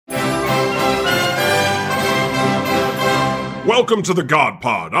Welcome to the God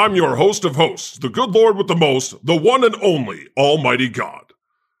Pod. I'm your host of hosts, the good Lord with the most, the one and only Almighty God.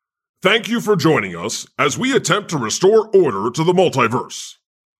 Thank you for joining us as we attempt to restore order to the multiverse.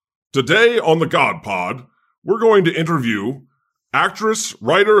 Today on the God Pod, we're going to interview actress,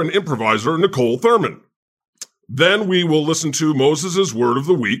 writer, and improviser Niccole Thurman. Then we will listen to Moses' Word of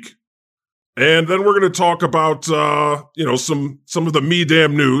the Week. And then we're going to talk about, some of the me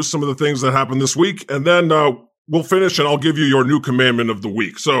damn news, some of the things that happened this week. And then we'll finish and I'll give you your new commandment of the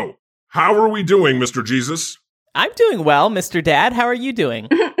week. So, how are we doing, Mr. Jesus? I'm doing well, Mr. Dad. How are you doing?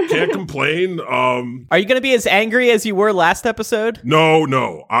 Can't complain. Are you going to be as angry as you were last episode?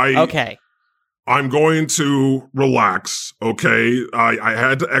 No. Okay. I'm going to relax, okay? I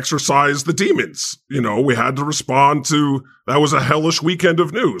had to exorcise the demons. You know, we had to respond to, that was a hellish weekend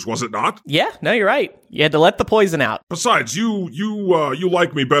of news, was it not? Yeah, no, you're right. You had to let the poison out. Besides, you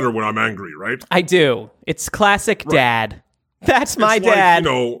like me better when I'm angry, right? I do. It's classic Right. Dad. That's my it's dad.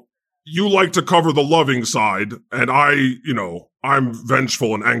 Like, you like to cover the loving side, and I'm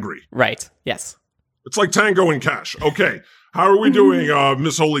vengeful and angry. Right, yes. It's like Tango and Cash. Okay, how are we doing,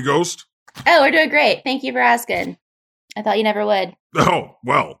 Miss Holy Ghost? Oh, we're doing great. Thank you for asking. I thought you never would. Oh,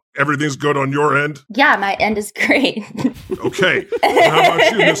 well, everything's good on your end? Yeah, my end is great. Okay. How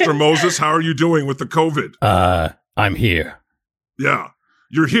about you, Mr. Moses? How are you doing with the COVID? I'm here. Yeah,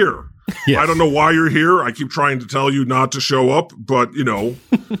 you're here. Yes. I don't know why you're here. I keep trying to tell you not to show up, but, you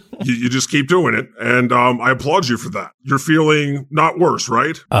just keep doing it. And I applaud you for that. You're feeling not worse,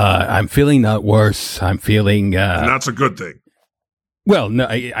 right? I'm feeling not worse. I'm feeling... and that's a good thing. Well, no,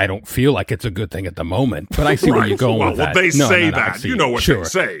 I don't feel like it's a good thing at the moment, but I see where you're going with that. Well, they say that. You know what they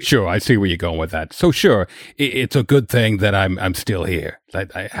say. Sure, I see where you're going with that. So sure, it's a good thing that I'm still here.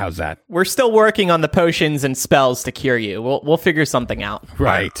 How's that? We're still working on the potions and spells to cure you. We'll figure something out.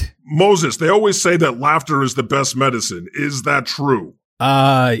 Right. Moses, they always say that laughter is the best medicine. Is that true?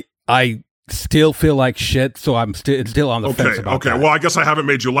 I still feel like shit, so I'm still on the fence about that. Well, I guess I haven't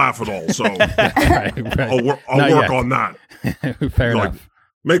made you laugh at all, so right. I'll work on that. Fair enough.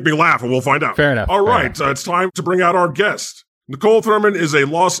 Make me laugh and we'll find out. Fair enough. All right, it's time to bring out our guest. Niccole Thurman is a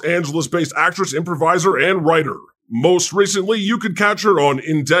Los Angeles-based actress, improviser, and writer. Most recently, you could catch her on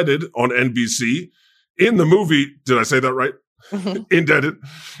Indebted on NBC. In the movie, did I say that right? Indebted.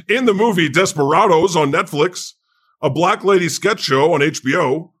 In the movie Desperados on Netflix, a Black Lady sketch show on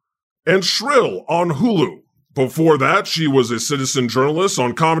HBO, and Shrill on Hulu. Before that, she was a citizen journalist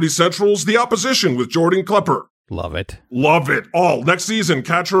on Comedy Central's The Opposition with Jordan Klepper. Love it. Love it. All next season,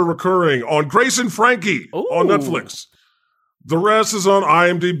 catch her recurring on Grace and Frankie on Netflix. The rest is on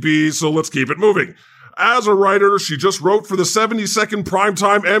IMDb, so let's keep it moving. As a writer, she just wrote for the 72nd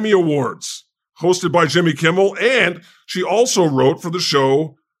Primetime Emmy Awards, hosted by Jimmy Kimmel, and she also wrote for the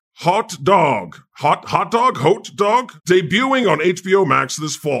show Hot Dog, debuting on HBO Max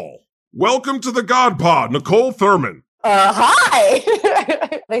this fall. Welcome to the God Pod, Niccole Thurman. Hi.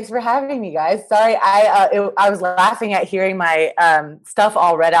 Thanks for having me, guys. Sorry, I was laughing at hearing my stuff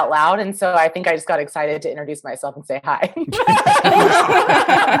all read out loud, and so I think I just got excited to introduce myself and say hi.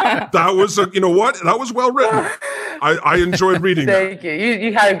 That was, that was well written. I enjoyed reading that. Thank you.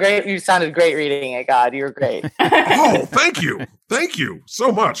 You sounded great reading it, God. You were great. Oh, thank you. Thank you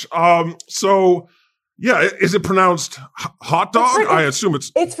so much. Yeah, is it pronounced hot dog? I assume it's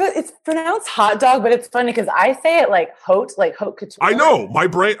pronounced hot dog, but it's funny because I say it like haute couture. I know. My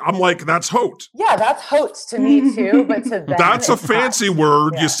brain, I'm like, that's haute. Yeah, that's haute to me too, but to them, that's a fancy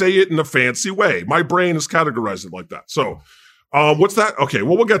word. Yeah. You say it in a fancy way. My brain has categorized it like that. So, what's that? Okay,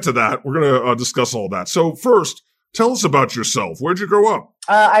 well, we'll get to that. We're going to discuss all that. So first, tell us about yourself. Where'd you grow up?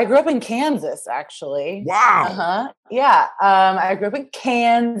 I grew up in Kansas, actually. Wow. Yeah. I grew up in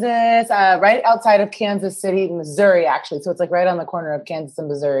Kansas, right outside of Kansas City, Missouri, actually. So it's like right on the corner of Kansas and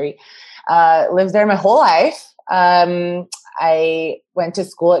Missouri. Lived there my whole life. I went to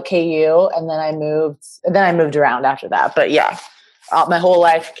school at KU, and then I moved around after that. But yeah, my whole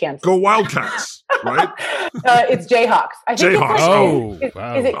life, Kansas. Go Wildcats, right? It's Jayhawks. I think Jayhawks.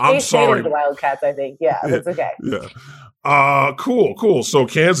 Wow. Is it I'm sorry. The Wildcats, I think. Yeah, that's okay. Yeah. Cool. So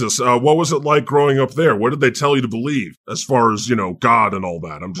Kansas, what was it like growing up there? What did they tell you to believe as far as, God and all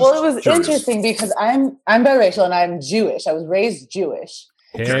that? I'm just Well, it was curious. interesting because I'm biracial and I'm Jewish. I was raised Jewish.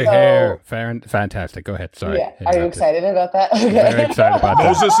 Hair. Fantastic. Go ahead. Sorry. Yeah. Are you excited about that? Okay. Very excited about that.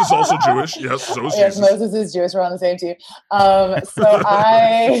 Moses is also Jewish. Yes, so is Yes, Jesus. Moses is Jewish. We're on the same team. So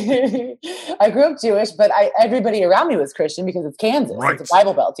I grew up Jewish, but everybody around me was Christian because it's Kansas. Right. It's a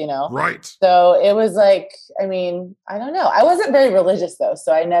Bible Belt, Right. So it was like, I mean, I don't know. I wasn't very religious though,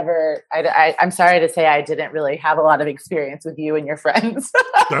 so I'm sorry to say I didn't really have a lot of experience with you and your friends.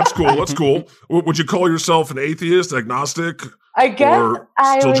 That's cool. That's cool. Would you call yourself an atheist, agnostic, I guess or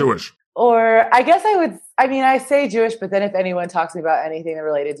still Jewish? Or I guess I would, I mean, I say Jewish, but then if anyone talks to me about anything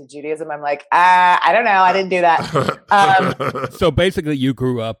related to Judaism, I'm like, I don't know. I didn't do that. So basically you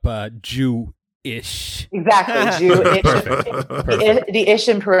grew up Jew-ish. Exactly. Jewish. The ish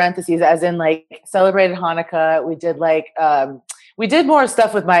in parentheses, as in like celebrated Hanukkah. We did more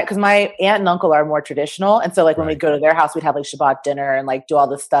stuff with because my aunt and uncle are more traditional. And so like when we go to their house, we'd have like Shabbat dinner and like do all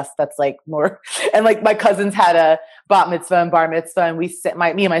this stuff that's like more, and like my cousins had a bat mitzvah and bar mitzvah. And me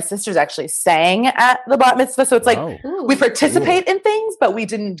and my sisters actually sang at the bat mitzvah. So it's like, we participate in things, but we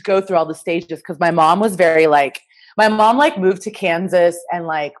didn't go through all the stages because my mom was very like, moved to Kansas and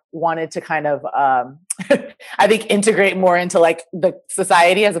like wanted to kind of, I think integrate more into like the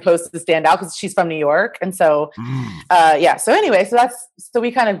society as opposed to stand out because she's from New York. And so, So anyway, so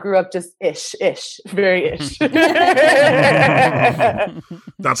we kind of grew up just very ish.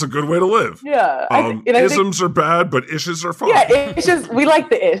 That's a good way to live. Yeah. Isms are bad, but ishes are fun. Yeah. We like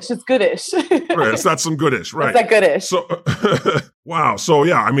the ish. It's good ish. Right. It's not some good ish. Right. It's that good ish. So, wow. So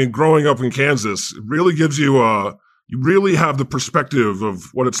yeah, I mean, growing up in Kansas really gives you, you really have the perspective of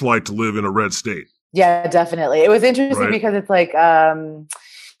what it's like to live in a red state. Yeah, definitely. It was interesting because it's like,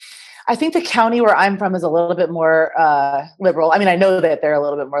 I think the county where I'm from is a little bit more liberal. I mean, I know that they're a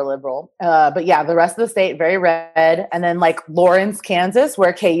little bit more liberal, but yeah, the rest of the state, very red. And then like Lawrence, Kansas,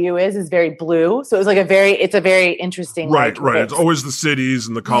 where KU is very blue. So it was like it's a very interesting. Right. It's always the cities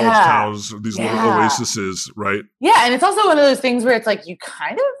and the college towns, these little oases, right? Yeah. And it's also one of those things where it's like, you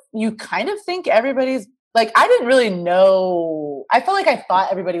kind of think everybody's, like, I didn't really know. I felt like I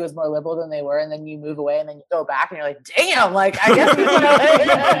thought everybody was more liberal than they were. And then you move away and then you go back and you're like, damn, like, I guess,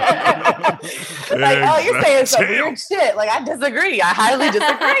 like, oh, you're saying some weird shit. Like, I disagree. I highly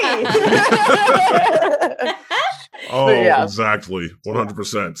disagree. Exactly.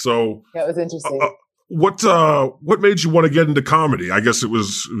 100%. So yeah, it was interesting. What made you want to get into comedy? I guess it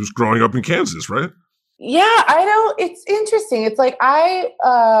was growing up in Kansas, right? Yeah, it's interesting. It's like,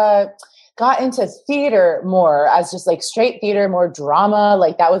 I got into theater more as just like straight theater, more drama.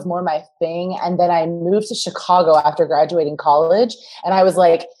 Like that was more my thing. And then I moved to Chicago after graduating college. And I was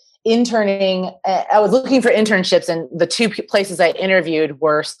like interning. I was looking for internships. And the two places I interviewed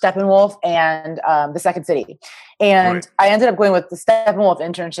were Steppenwolf and the Second City. And I ended up going with the Steppenwolf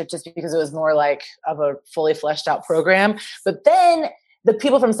internship just because it was more like of a fully fleshed out program. But then the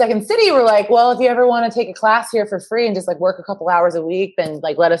people from Second City were like, well, if you ever want to take a class here for free and just like work a couple hours a week, then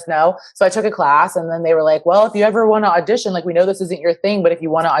like, let us know. So I took a class and then they were like, well, if you ever want to audition, like we know this isn't your thing, but if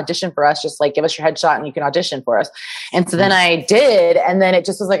you want to audition for us, just like give us your headshot and you can audition for us. And so then I did. And then it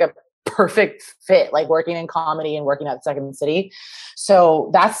just was like a perfect fit, like working in comedy and working at Second City.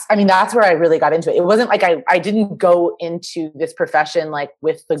 So that's where I really got into it. It wasn't like I didn't go into this profession like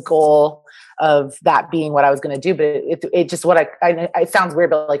with the goal of that being what I was going to do, but it just it sounds weird,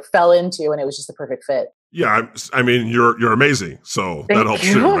 but like fell into, and it was just a perfect fit. Yeah, I mean, you're amazing, so that helps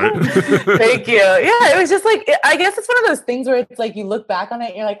too, right? Thank you. Yeah, it was just like, I guess it's one of those things where it's like you look back on it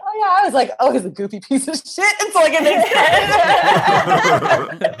and you're like, oh yeah, I was like, oh, he's a goofy piece of shit. And so like it makes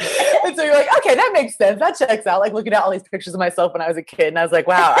sense. And so you're like, okay, that makes sense. That checks out. Like looking at all these pictures of myself when I was a kid, and I was like,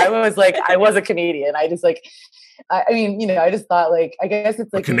 wow, I was a comedian. I just like, I mean, I just thought like, I guess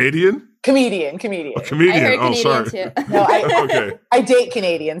it's like a Canadian? Comedian. A comedian. I heard oh, Canadian sorry. too. No, Okay. I date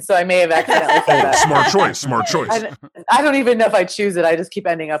Canadians, so I may have accidentally said that. Smart choice. I don't even know if I choose it. I just keep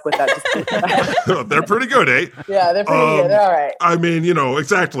ending up with that. They're pretty good, eh? Yeah, they're pretty good. They're all right. I mean,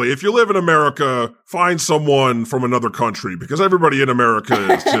 exactly. If you live in America, find someone from another country because everybody in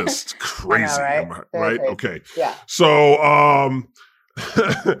America is just crazy, right? Right? Crazy. Okay. Yeah. So,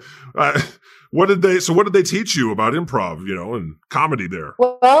 what did they teach you about improv, and comedy there?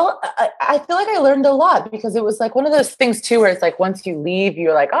 Well, I feel like I learned a lot because it was like one of those things too, where it's like, once you leave,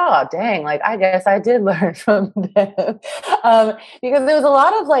 you're like, oh, dang, like, I guess I did learn from them. Because there was a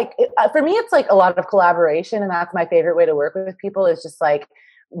lot of like, for me, it's like a lot of collaboration. And that's my favorite way to work with people is just like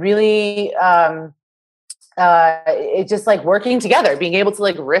really, it's just like working together, being able to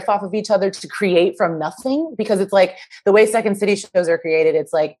like riff off of each other to create from nothing, because it's like the way Second City shows are created.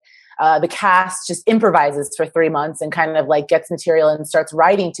 It's like, the cast just improvises for 3 months and kind of like gets material and starts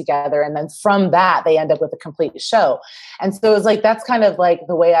writing together. And then from that, they end up with a complete show. And so it's like, that's kind of like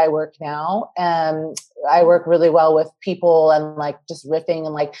the way I work now. And I work really well with people and like just riffing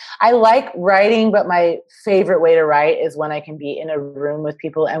and like, I like writing, but my favorite way to write is when I can be in a room with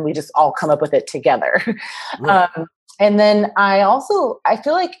people and we just all come up with it together. Right. And then I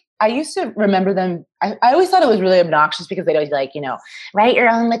feel like I used to remember them. I always thought it was really obnoxious because they'd always like, write your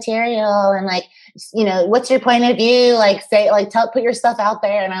own material and like, what's your point of view? Like put your stuff out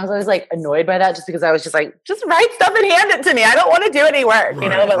there. And I was always like annoyed by that just because I was just like, just write stuff and hand it to me. I don't want to do any work,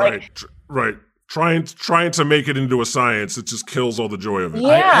 but right. Trying to make it into a science, it just kills all the joy of it.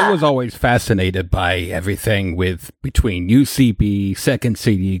 Yeah. I was always fascinated by everything between UCB, Second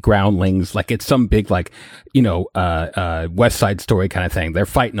City, Groundlings, like it's some big West Side Story kind of thing. They're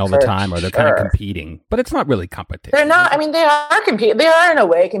fighting all the time, or they're kind of competing, but it's not really competition. They're not. I mean, they are competing. They are in a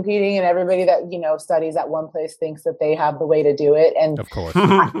way competing, and everybody that studies at one place thinks that they have the way to do it. And of course,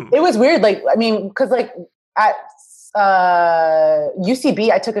 it was weird. Like, I mean, because like at UCB,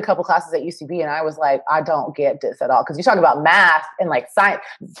 I took a couple classes at UCB and I was like, I don't get this at all. Cause you talk about math and like science,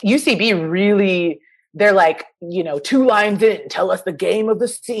 UCB really, they're like, 2 lines in, tell us the game of the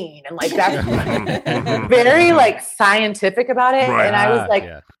scene. And like, that's very like scientific about it. Right. And I was like,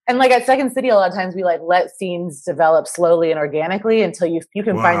 and like at Second City, a lot of times we like let scenes develop slowly and organically until you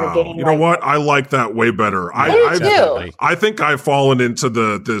can find the game. You know what? I like that way better. I think I've fallen into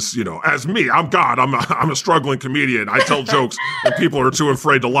this, as me, I'm God. I'm a struggling comedian. I tell jokes and people are too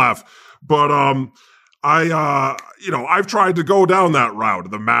afraid to laugh. But I've tried to go down that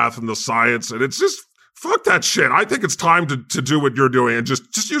route, the math and the science, and it's just fuck that shit. I think it's time to do what you're doing and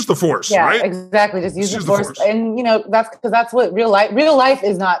just use the force, right? Yeah, exactly. Just use the force. And, that's what real life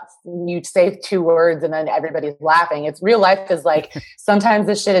is not. You say 2 words and then everybody's laughing. It's real life is like, sometimes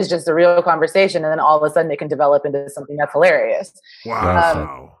this shit is just a real conversation. And then all of a sudden it can develop into something that's hilarious.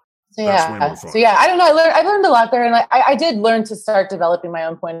 Wow. So yeah, I don't know. I learned a lot there. And I did learn to start developing my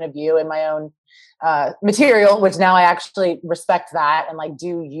own point of view and my own material, which now I actually respect that and like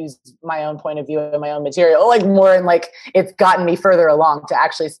do use my own point of view and my own material like more, and like it's gotten me further along to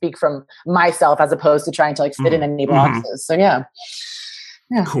actually speak from myself as opposed to trying to like fit in any boxes. So yeah.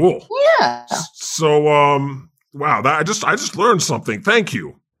 Cool. Yeah. So wow, that I just learned something. Thank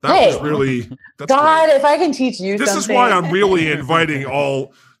you. That was really God, great. If I can teach you this something. Is why I'm really inviting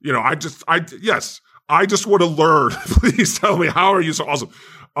all, I just want to learn. Please tell me, how are you so awesome?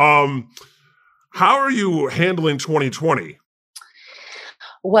 How are you handling 2020?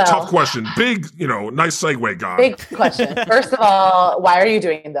 Well, tough question. Big, nice segue, God. Big question. First of all, why are you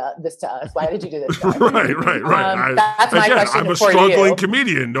doing this to us? Why did you do this to us? Right. That's my question. I'm a struggling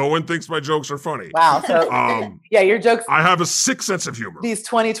comedian. No one thinks my jokes are funny. Wow. So, your jokes. I have a sick sense of humor. These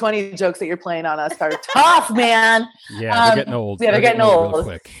 2020 jokes that you're playing on us are tough, man. Yeah, they're getting old. Yeah, they're getting old real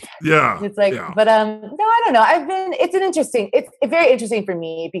quick. Yeah. It's like, but no, I don't know. It's very interesting for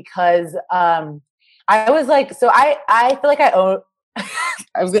me because I was like, so I feel like I own.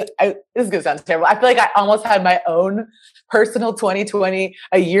 This is gonna sound terrible. I feel like I almost had my own personal 2020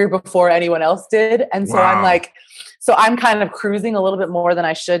 a year before anyone else did, and so I'm like, I'm kind of cruising a little bit more than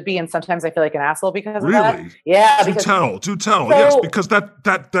I should be, and sometimes I feel like an asshole because of that. Yeah, do tell. Yes, because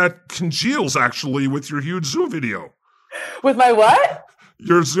that congeals actually with your huge Zoom video. With my what?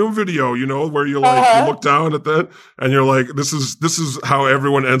 Your Zoom video, where you you look down at that and you're like, this is how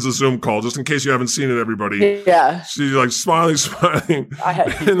everyone ends a Zoom call, just in case you haven't seen it, everybody. Yeah. She's like smiling,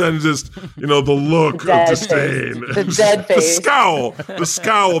 and then just, the look of disdain. The dead face. The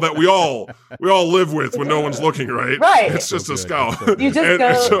scowl that we all live with when no one's looking, right? Right. It's just a scowl. You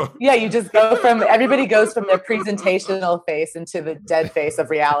just go from, everybody goes from their presentational face into the dead face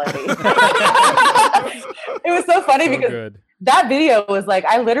of reality. It was so funny because that video was like,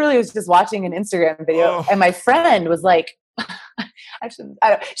 I literally was just watching an Instagram video and my friend was like,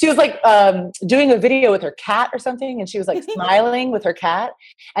 she was like doing a video with her cat or something, and she was like smiling with her cat,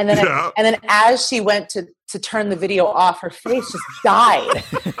 and then as she went to turn the video off, her face just died.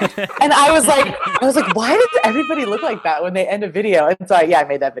 And I was like, why does everybody look like that when they end a video? And so I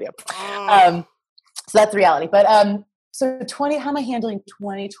made that video. So that's reality. But so how am I handling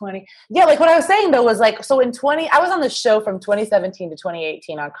 2020? Yeah, like what I was saying though was like, so I was on the show from 2017 to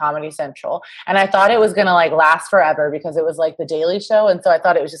 2018 on Comedy Central, and I thought it was gonna like last forever because it was like the Daily Show, and so I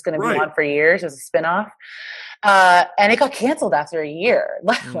thought it was just gonna be on for years as a spinoff. And it got canceled after a year.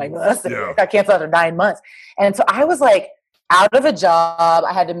 It got canceled after 9 months, and so I was like, out of a job.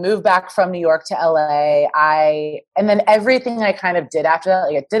 I had to move back from New York to LA. And then everything I kind of did after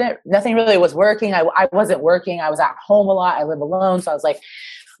that, like nothing really was working. I wasn't working. I was at home a lot. I live alone. So I was like,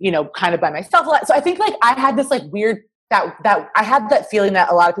 kind of by myself a lot. So I think like I had this like weird, that I had that feeling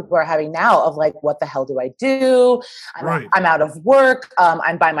that a lot of people are having now of like, what the hell do I do? I'm out of work.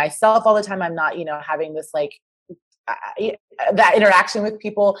 I'm by myself all the time. I'm not, having this like, that interaction with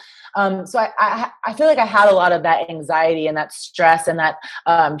people. So I feel like I had a lot of that anxiety and that stress and that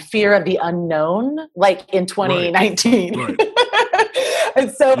fear of the unknown, like in 2019. Right.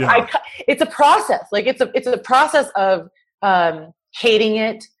 And so it's a process. Like it's a process of hating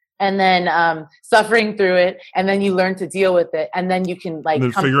it and then suffering through it, and then you learn to deal with it, and then you can like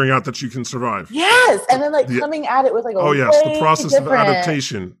figuring out that you can survive. Yes, and then like coming at it with like the process of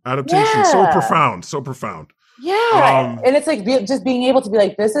adaptation. Yeah. So profound. Yeah. And it's like just being able to be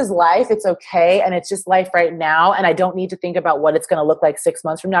like, this is life. It's okay. And it's just life right now. And I don't need to think about what it's going to look like 6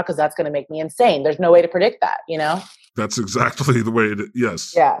 months from now, because that's going to make me insane. There's no way to predict that, That's exactly the way it is.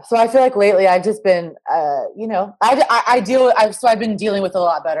 Yes. Yeah. So I feel like lately I've just been, so I've been dealing with it a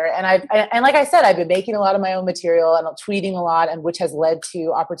lot better. And and like I said, I've been making a lot of my own material and tweeting a lot, and which has led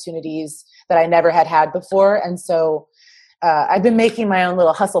to opportunities that I never had before. And so I've been making my own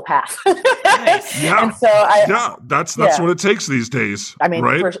little hustle path. Nice. Yeah. And so that's what it takes these days. I mean,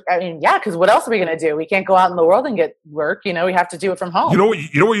 right? Because what else are we going to do? We can't go out in the world and get work. We have to do it from home. You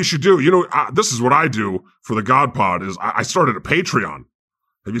know what you should do? This is what I do for the God Pod is I started a Patreon.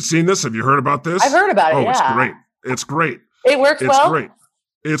 Have you seen this? Have you heard about this? I've heard about it. Oh, yeah. It's great. It's great. It works well.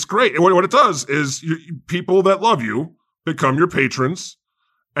 It's great. And what it does is people that love you become your patrons,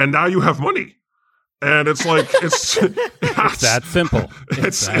 and now you have money. And it's like it's that simple.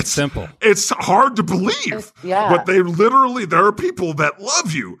 It's that simple. It's hard to believe, but there are people that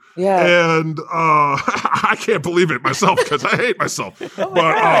love you, and I can't believe it myself because I hate myself.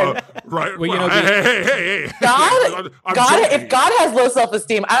 But right, well, hey, God, if God has low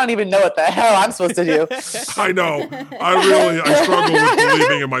self-esteem, I don't even know what the hell I'm supposed to do. I know. I struggle with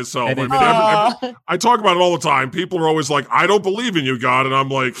believing in myself. I talk about it all the time. People are always like, "I don't believe in you, God," and I'm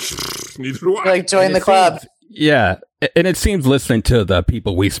like, neither do I. Like join the club. Yeah. And it seems, listening to the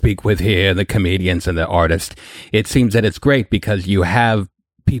people we speak with here, the comedians and the artists, it seems that it's great because you have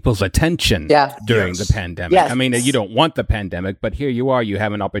people's attention during the pandemic. Yes. I mean, you don't want the pandemic, but here you are. You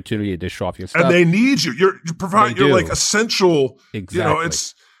have an opportunity to show off your stuff. And they need you. You're like essential. Exactly.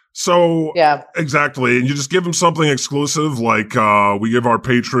 It's so exactly. And you just give them something exclusive. Like, we give our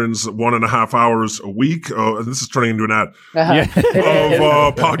patrons 1.5 hours a week. And this is turning into an ad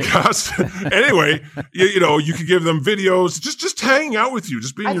of podcast. Anyway, you could give them videos, just hanging out with you,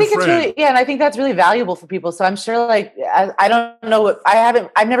 just being your friend. It's really, and I think that's really valuable for people. So I'm sure like, I don't know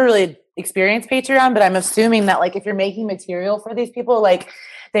I've never really experienced Patreon, but I'm assuming that like, if you're making material for these people, like,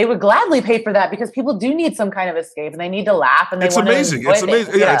 they would gladly pay for that because people do need some kind of escape and they need to laugh and it's amazing. It's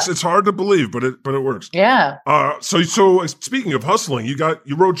amazing. Yeah, it's hard to believe, but it works. Yeah. So speaking of hustling,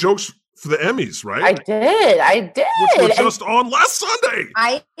 you wrote jokes for the Emmys, right? I did. Which were just on last Sunday.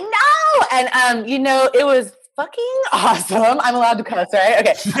 I know. And it was fucking awesome. I'm allowed to cuss, right?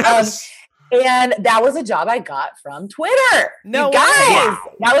 Okay. Yes. And that was a job I got from Twitter. No you guys. way.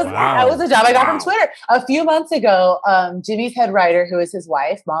 That was a job I got from Twitter. A few months ago, Jimmy's head writer, who is his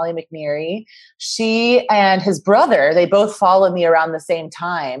wife, Molly McNeary, she and his brother, they both followed me around the same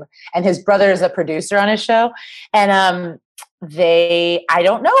time. And his brother is a producer on his show. And I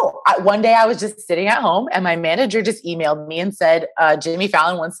don't know. One day I was just sitting at home and my manager just emailed me and said, Jimmy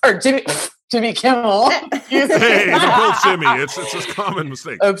Kimmel. Hey, they're both Jimmy. It's a common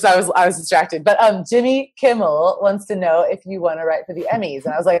mistake. Oops, I was distracted. But Jimmy Kimmel wants to know if you want to write for the Emmys.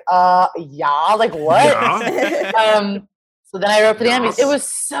 And I was like, yeah, like what? Yeah. So then I wrote for the Emmys. It was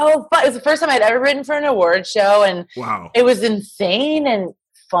so fun. It was the first time I'd ever written for an award show. And it was insane and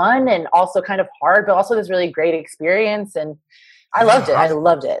fun and also kind of hard, but also this really great experience. And I loved it. I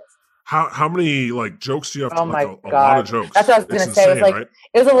loved it. How many like jokes do you have? Oh my God. God. A lot of jokes. That's what I was going to say. It was like, right?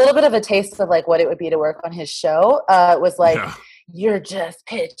 It was a little bit of a taste of like what it would be to work on his show. It was like, you're just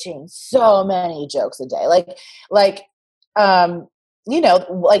pitching so many jokes a day. Like, we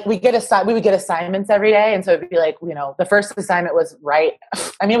would get assignments every day. And so it'd be like, the first assignment was write.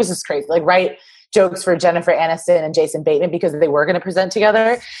 I mean, it was just crazy. Like write jokes for Jennifer Aniston and Jason Bateman because they were going to present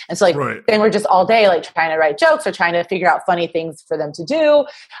together. And so then we're just all day, like trying to write jokes or trying to figure out funny things for them to do.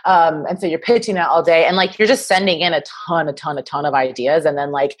 And so you're pitching that all day and like, you're just sending in a ton of ideas. And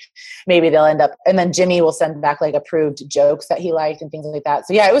then like, maybe they'll end up, and then Jimmy will send back like approved jokes that he liked and things like that.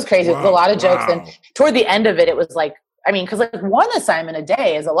 So yeah, it was crazy. It was a lot of jokes. And toward the end of it, it was like, I mean, because like one assignment a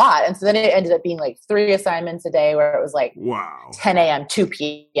day is a lot. And so then it ended up being like 3 assignments a day where it was like 10 a.m., 2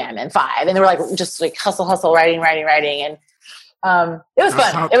 p.m. and 5. And they were like just like hustle, writing. And it was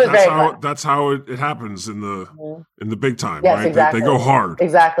fun. It was very fun. That's how it happens in the big time, yes, right? Exactly. They go hard.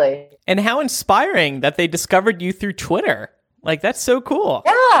 Exactly. And how inspiring that they discovered you through Twitter. Like, that's so cool.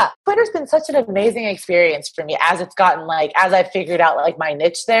 Yeah. Twitter's been such an amazing experience for me as it's gotten like, as I figured out like my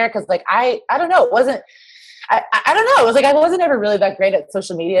niche there. Cause like, I don't know, it wasn't, I don't know. It was like I wasn't ever really that great at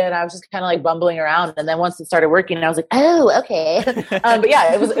social media, and I was just kind of like bumbling around. And then once it started working, I was like, "Oh, okay." But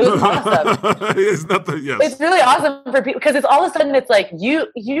yeah, it was awesome. It's really awesome for people because it's all of a sudden it's like you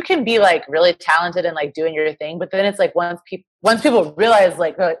can be like really talented and like doing your thing, but then it's like once people realize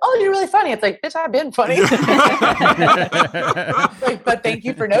like they're like, "Oh, you're really funny," it's like, "Bitch, I've been funny." Like, but thank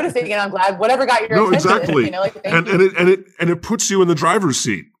you for noticing, and I'm glad whatever got your attention. Exactly. You know, like, and it puts you in the driver's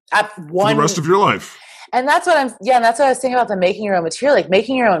seat for the rest of your life. And that's what and that's what I was saying about the making your own material, like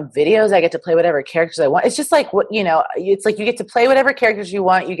making your own videos. I get to play whatever characters I want. It's just like what, it's like you get to play whatever characters you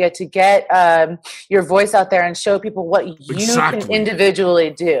want. You get to get your voice out there and show people what you can individually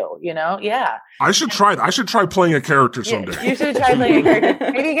do, Yeah. I should try playing a character someday. You should try playing a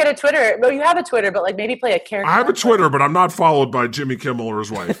character. Maybe get a Twitter. Well, you have a Twitter, but like maybe play a character. I have a Twitter, but I'm not followed by Jimmy Kimmel or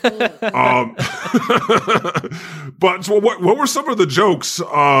his wife. But so what were some of the jokes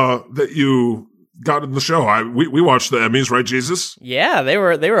that you got in the show? We watched the Emmys, right, Jesus? Yeah, they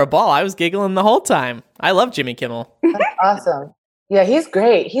were a ball. I was giggling the whole time. I love Jimmy Kimmel. That's awesome. Yeah, he's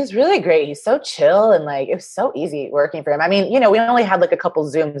great. He's really great. He's so chill and like it was so easy working for him. I mean, we only had like a couple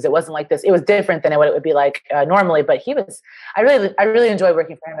Zooms. It wasn't like this. It was different than what it would be like normally. But I really enjoy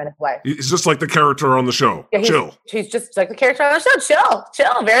working for him and his wife. He's just like the character on the show. Yeah, chill. He's just like the character on the show.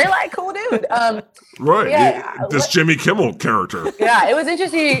 Chill. Very like cool dude. Right. Yeah, this Jimmy Kimmel character. Yeah, it was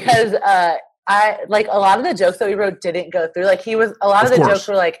interesting because I like a lot of the jokes that we wrote didn't go through. Like jokes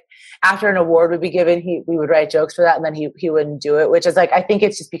were like after an award would be given, we would write jokes for that, and then he wouldn't do it, which is like I think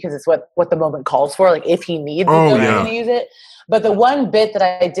it's just because it's what the moment calls for. Like if he needs it, he's going to use it. But the one bit that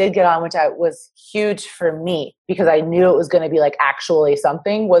I did get on, which was huge for me because I knew it was going to be like actually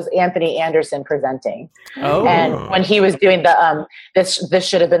something, was Anthony Anderson presenting. Oh. And when he was doing the this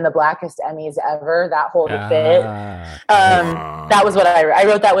should have been the blackest Emmys ever, that whole bit. That was what I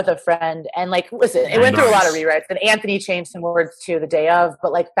wrote that with a friend, and like listen, it went through a lot of rewrites, and Anthony changed some words too the day of,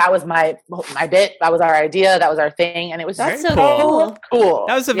 but like that was my bit, that was our idea, that was our thing, and it was that's so cool.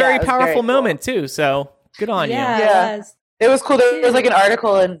 That was a very powerful moment too. So good on you. Yeah. It was cool. There was like an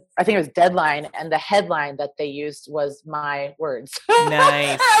article, and I think it was Deadline, and the headline that they used was my words.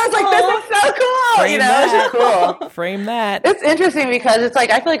 Nice. I was like, this is so cool. Frame that. It's just cool. Frame that. It's interesting because it's like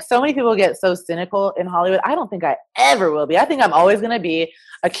I feel like so many people get so cynical in Hollywood. I don't think I ever will be. I think I'm always going to be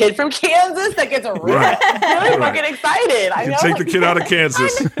a kid from Kansas that gets really fucking excited. You take the kid out of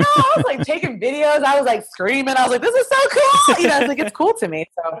Kansas. I was like taking videos. I was like screaming. I was like, this is so cool. It's like it's cool to me.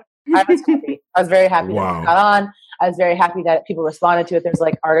 So I was happy. I was very happy that it got on. I was very happy that people responded to it. There's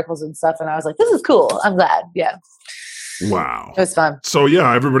like articles and stuff, and I was like, this is cool. I'm glad. Yeah. Wow. It was fun. So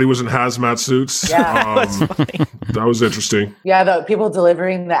yeah, everybody was in hazmat suits. Yeah. That was interesting. Yeah, the people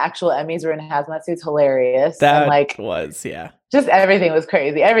delivering the actual Emmys were in hazmat suits. Hilarious. That and like was, yeah. Just everything was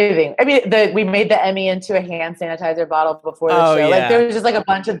crazy. Everything. I mean, we made the Emmy into a hand sanitizer bottle before the show. Yeah. Like there was just like a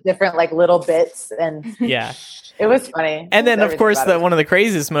bunch of different like little bits, and yeah. It was funny. And then, of course, one of the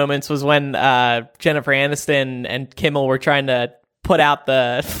craziest moments was when Jennifer Aniston and Kimmel were trying to put out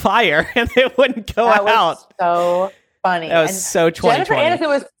the fire, and it wouldn't go out. Was so funny. That was so 2020. Jennifer Aniston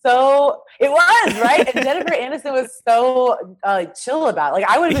was so. It was right, and Jennifer Aniston was so chill about it. Like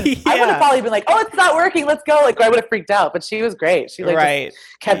I would have probably been like, "Oh, it's not working. Let's go!" Like I would have freaked out, but she was great. She just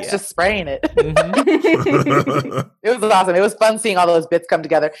kept just spraying it. Mm-hmm. It was awesome. It was fun seeing all those bits come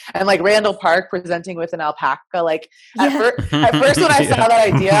together, and like Randall Park presenting with an alpaca. Like at first when I saw that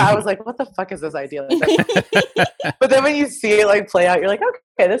idea, I was like, "What the fuck is this idea?" But then when you see it like play out, you're like,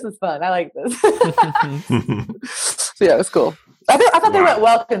 "Okay, this is fun. I like this." So yeah, it was cool. I thought they went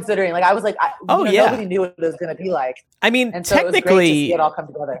well considering. Like I was like, nobody knew what it was going to be like. I mean, and so technically, it was great to see it all come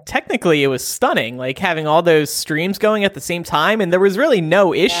together. Technically, it was stunning. Like having all those streams going at the same time, and there was really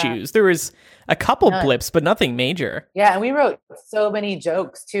no issues. Yeah. There was a couple blips, but nothing major. Yeah, and we wrote so many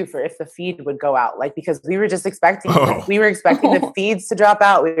jokes too for if the feed would go out. Like because we were just expecting, the feeds to drop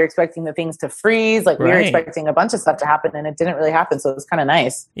out. We were expecting the things to freeze. Like we were expecting a bunch of stuff to happen, and it didn't really happen. So it was kind of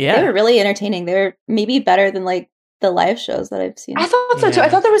nice. Yeah, they were really entertaining. They were maybe better than like the live shows that I've seen. I thought so too. I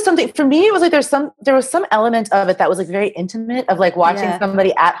thought there was something for me. It was like there was some element of it that was like very intimate, of like watching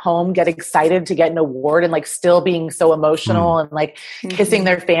somebody at home get excited to get an award and like still being so emotional and like kissing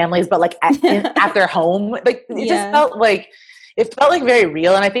their families, but like at their home, like it just felt like. It felt like very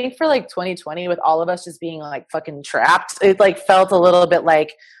real. And I think for like 2020, with all of us just being like fucking trapped, it like felt a little bit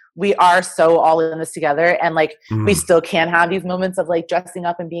like we are so all in this together. And like we still can have these moments of like dressing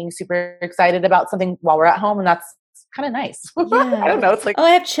up and being super excited about something while we're at home. And that's kind of nice. I don't know. It's like,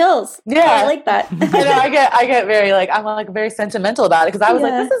 I have chills. Yeah. I like that. I get very like, I'm like very sentimental about it. Cause I was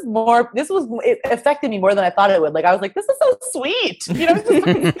like, it affected me more than I thought it would. Like, I was like, this is so sweet. You know,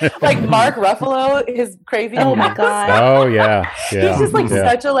 just, like Mark Ruffalo, his crazy. Oh my God. Oh yeah. He's just like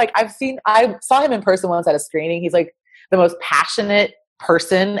such a, like, I saw him in person once at a screening. He's like the most passionate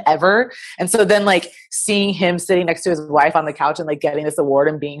person ever. And so then like seeing him sitting next to his wife on the couch and like getting this award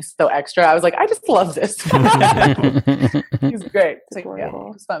and being so extra, I was like, I just love this. He's great. It's like,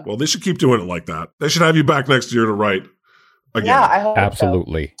 it's fun. Well, they should keep doing it like that. They should have you back next year to write again. Yeah, I hope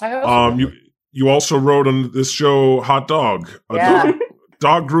absolutely. So. I hope so. You also wrote on this show Hot Dog, a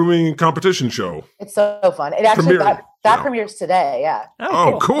dog grooming competition show. It's so fun. It actually premieres today. Yeah.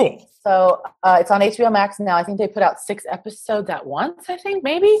 Oh, cool. So it's on HBO Max now. I think they put out 6 episodes at once, I think,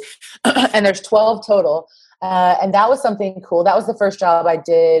 maybe. And there's 12 total. And that was something cool. That was the first job I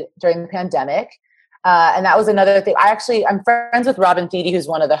did during the pandemic. And that was another thing. I'm friends with Robin Thede, who's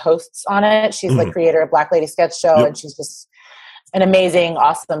one of the hosts on it. She's the creator of Black Lady Sketch Show. And she's just an amazing,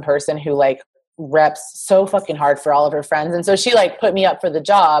 awesome person who like reps so fucking hard for all of her friends. And so she like put me up for the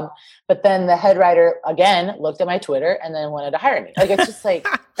job, but then the head writer again looked at my Twitter and then wanted to hire me. Like, it's just like,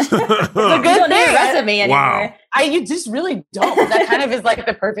 it's a good you don't need a resume anymore. Wow. You just really don't. That kind of is like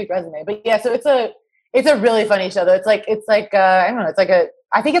the perfect resume. But yeah, so it's a really funny show though. It's like, I don't know.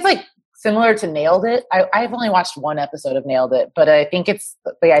 I think it's like similar to Nailed It. I've only watched 1 episode of Nailed It, but I think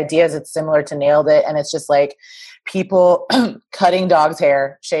the idea is it's similar to Nailed It. And it's just like people cutting dogs'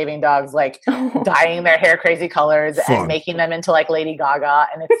 hair, shaving dogs, like dyeing their hair crazy colors and making them into like Lady Gaga.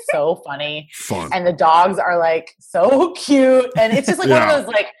 And it's so funny. And the dogs are like so cute. And it's just like one of those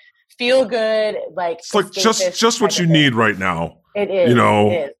like feel good, like it's like just what you need right now. It is. You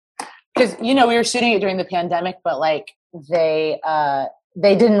know, because we were shooting it during the pandemic, but like they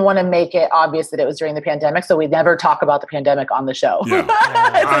didn't want to make it obvious that it was during the pandemic, so we never talk about the pandemic on the show. Yeah.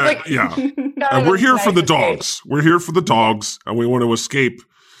 And we're here for the dogs. We're here for the dogs, and we want to escape.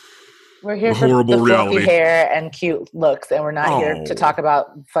 We're here for horrible the reality, hair and cute looks, and we're not here to talk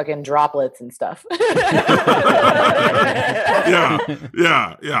about fucking droplets and stuff. Yeah.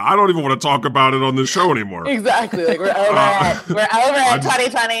 I don't even want to talk about it on this show anymore. Exactly. Like we're over it.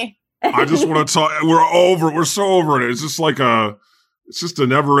 2020. I just want to talk. We're so over it. It's just like it's just a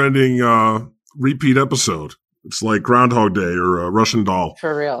never-ending repeat episode. It's like Groundhog Day or Russian Doll.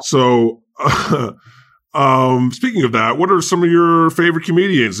 For real. So, speaking of that, what are some of your favorite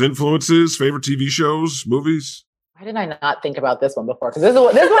comedians, influences, favorite TV shows, movies? Why didn't I not think about this one before? Because this is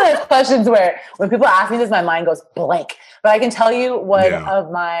one of those questions where when people ask me this, my mind goes blank. But I can tell you one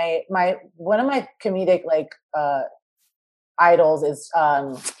of my comedic idols is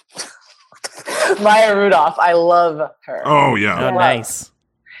Maya Rudolph. I love her. Oh, yeah. Oh, nice.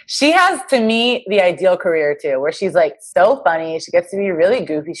 She has, to me, the ideal career, too, where she's, like, so funny. She gets to be really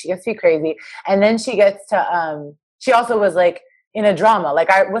goofy. She gets to be crazy. And then she gets to, she also was, like, in a drama. Like,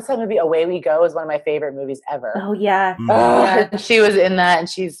 what's that movie? Away We Go is one of my favorite movies ever. Oh, yeah. She was in that, and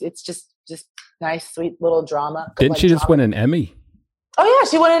it's just nice, sweet little drama. Didn't she just win an Emmy? Oh, yeah,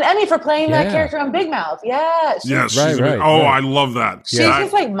 she won an Emmy for playing that character on Big Mouth. Yeah. Right. I love that. She's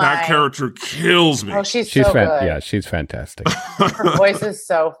just like that character kills me. Oh, she's so good. Yeah, she's fantastic. Her voice is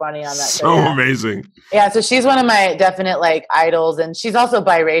so funny on that show. So amazing. Yeah, so she's one of my definite like idols, and she's also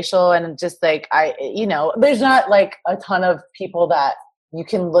biracial, and just like there's not like a ton of people that you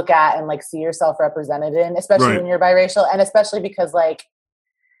can look at and like see yourself represented in, especially when you're biracial, and especially because like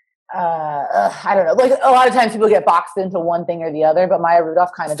I don't know, like a lot of times people get boxed into one thing or the other, but Maya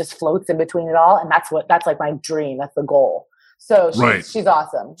Rudolph kind of just floats in between it all, and that's like my dream. That's the goal. So she's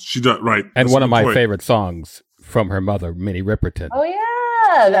awesome. She does right. And one of my favorite songs from her mother, Minnie Riperton. Oh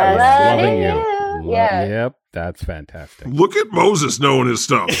yeah, Loving You. Yep, that's fantastic. Look at Moses knowing his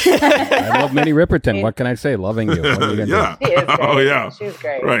stuff. I love Minnie Riperton. What can I say? Loving You. What are you yeah. She is great. Oh yeah, she's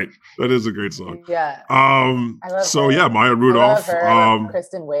great. Right, that is a great song. Yeah. I love her. Yeah, Maya Rudolph. I love her.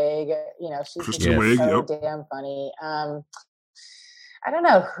 Kristen Wiig. She's Kristen Wiig, so damn funny. I don't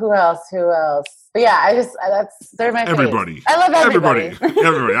know who else. But yeah, they're my everybody. Faves. I love everybody.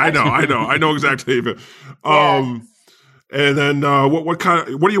 Everybody. I know exactly. And then what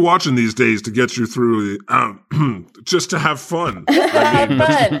are you watching these days to get you through just to have fun? Have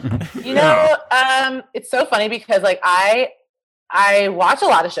fun. You know, it's so funny because like I watch a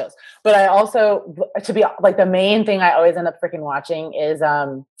lot of shows, but I also, to be like, the main thing I always end up freaking watching is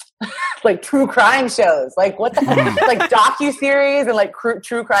like true crime shows. Like what the like docuseries and like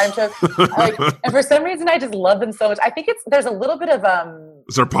true crime shows. Like, and for some reason I just love them so much. I think there's a little bit of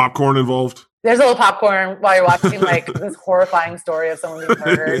Is there popcorn involved? There's a little popcorn while you're watching like this horrifying story of someone being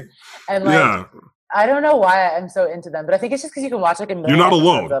murdered. And like I don't know why I'm so into them, but I think it's just because you can watch like a million. You're not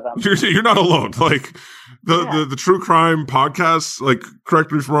alone. Of them. You're not alone. Like the true crime podcasts. Like,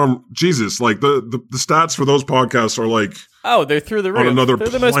 correct me if I'm wrong. Jesus, like the stats for those podcasts are like, they're through the roof. On another they're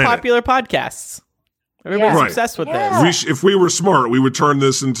the most popular podcasts. Everybody's obsessed with this. If we were smart, we would turn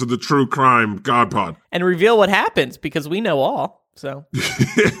this into the true crime God Pod and reveal what happens because we know all. So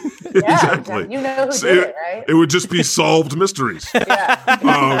exactly. You know who did it, right? It would just be solved mysteries.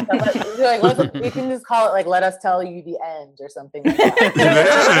 Yeah. We can just call it like "Let us tell you the end" or something like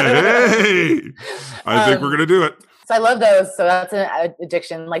that. Hey, I think we're gonna do it. So I love those. So that's an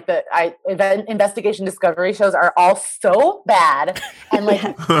addiction. Like investigation discovery shows are all so bad and like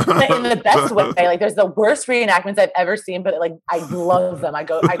in the best way. Like there's the worst reenactments I've ever seen, but like I love them. I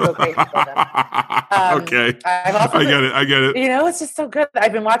go crazy for them. Okay. I get it. You know, it's just so good.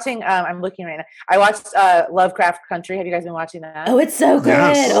 I've been watching. I'm looking right now. I watched Lovecraft Country. Have you guys been watching that? Oh, it's so good.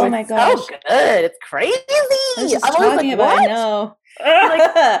 Yes. Oh my gosh, so good. It's crazy. I was just I'm always talking like, about. what? I know.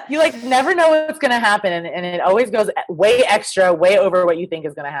 You like never know what's gonna happen, and it always goes way extra, way over what you think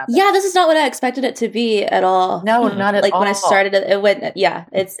is gonna happen. Yeah, this is not what I expected it to be at all. No, not at all. Like when I started it went. Yeah,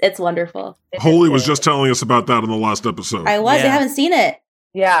 it's wonderful. Holy was just telling us about that in the last episode. I haven't seen it.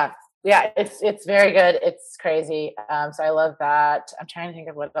 Yeah, it's very good. It's crazy. So I love that. I'm trying to think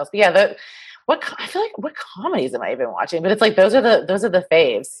of what else. But yeah, I feel like what comedies am I even watching? But it's like those are the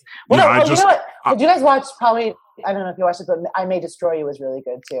faves. You know what? Did you guys watch? Probably I don't know if you watched it, but I May Destroy You was really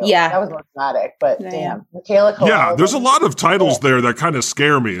good too. Yeah, that was more dramatic. But damn, Niccole. Yeah, there's a lot of titles there that kind of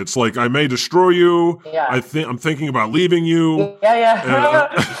scare me. It's like I May Destroy You. Yeah, I'm thinking about leaving you. Yeah.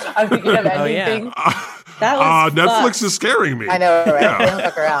 I'm thinking of ending things. That was Netflix is scaring me. I know, right? Yeah. They don't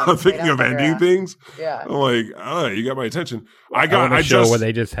fuck around. I'm thinking of ending things. Yeah. I'm like, you got my attention. I want a show where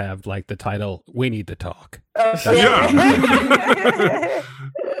they just have like the title, "We Need to Talk." There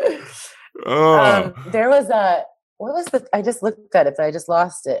was what was the? I just looked at it, but I just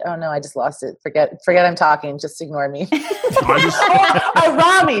lost it. Oh no, I just lost it. Forget I'm talking. Just ignore me.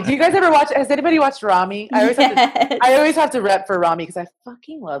 Rami. Do you guys ever watch? Has anybody watched Rami? I always have to rep for Rami because I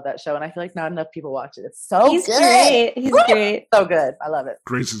fucking love that show, and I feel like not enough people watch it. It's so He's good. Great. He's great. So good. I love it.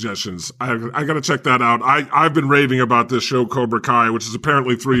 Great suggestions. I got to check that out. I've been raving about this show Cobra Kai, which is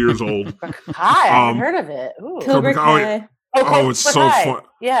apparently 3 years old. Hi, I haven't heard of it. Ooh. Cobra Kai. Oh, it's so fun.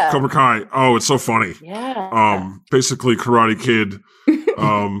 Yeah. Cobra Kai. Oh, it's so funny. Yeah. Basically Karate Kid.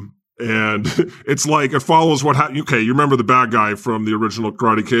 And it's like, it follows what happened. Okay, you remember the bad guy from the original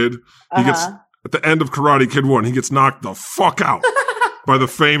Karate Kid? He gets, at the end of Karate Kid 1, he gets knocked the fuck out by the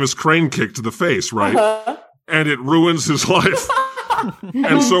famous crane kick to the face, right? And it ruins his life.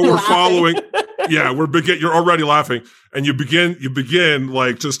 And so we're following. Yeah, you're already laughing. And you begin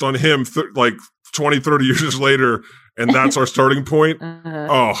like just on him, like 20, 30 years later. And that's our starting point.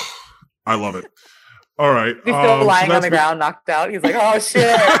 Oh, I love it. All right. He's still lying on the ground, knocked out. He's like, oh,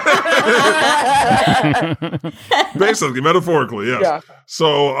 shit. Basically, metaphorically, yes. Yeah.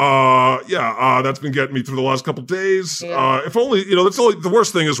 So, that's been getting me through the last couple days. Yeah. If only, that's only, the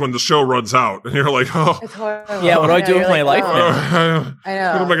worst thing is when the show runs out and you're like, oh. It's horrible. Yeah, what do I do with my life now? I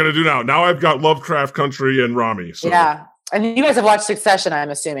know. What am I going to do now? Now I've got Lovecraft Country and Rami. So. Yeah. And you guys have watched Succession,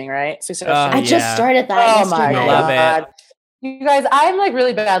 I'm assuming, right? Succession. I just started that yesterday. My God. You guys, I'm like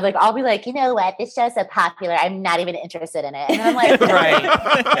really bad. Like, I'll be like, you know what? This show's so popular. I'm not even interested in it. And then I'm like, right.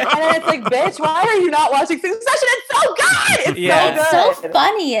 And then it's like, bitch, why are you not watching Succession? It's so good. It's so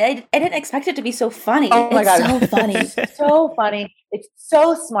funny. I didn't expect it to be so funny. Oh my God. So funny. It's so funny. It's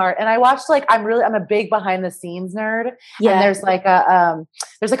so smart. And I watched I'm a big behind the scenes nerd. Yeah. And there's like a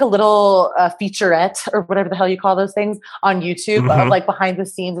little featurette or whatever the hell you call those things on YouTube of like behind the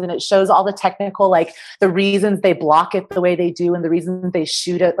scenes. And it shows all the technical, like the reasons they block it the way they do and the reasons they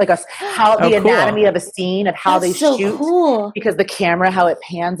shoot it, like the anatomy of a scene of how they shoot. Cool. Because the camera, how it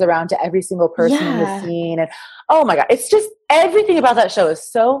pans around to every single person in the scene. And oh my God, it's just everything about that show is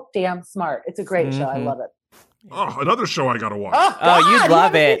so damn smart. It's a great show. I love it. Oh, another show I gotta watch. Oh, you'd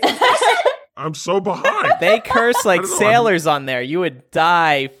love it. I'm so behind. They curse like sailors on there. You would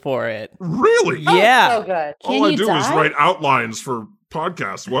die for it. Really? Yeah. So good. All I do is write outlines for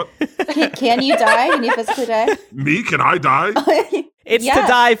podcast. What? Can you die? Can you physically die? Me? Can I die? It's Yeah. to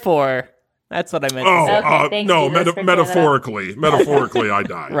die for. That's what I meant to say. Okay, thank no, you. Let's forget metaphorically. Metaphorically, I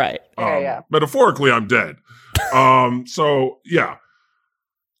die. Right. Yeah. Metaphorically, I'm dead. So, yeah.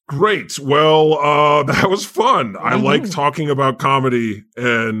 Great. Well, that was fun. I like talking about comedy,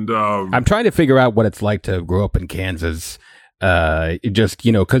 and I'm trying to figure out what it's like to grow up in Kansas. Just,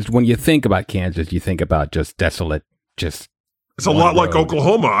 because when you think about Kansas, you think about just desolate, just. it's a lot like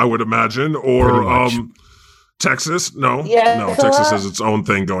Oklahoma, I would imagine, or Texas. No, Texas has its own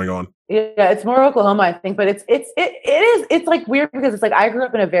thing going on. Yeah, it's more Oklahoma, I think, but it's like weird because it's like I grew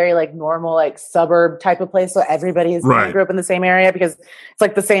up in a very like normal like suburb type of place, so everybody grew up in the same area because it's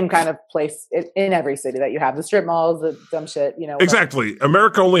like the same kind of place in every city that you have the strip malls, the dumb shit, Exactly.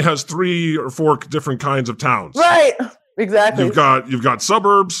 America only has 3 or 4 different kinds of towns. Right. Exactly. You've got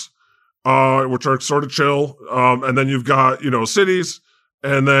suburbs, which are sort of chill, and then you've got cities.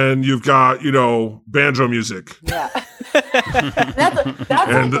 And then you've got, banjo music. Yeah. that's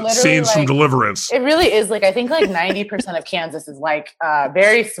and like scenes from Deliverance. It really is like, I think like 90% of Kansas is like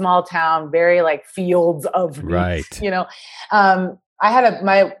very small town, very like fields of wheat, right. I had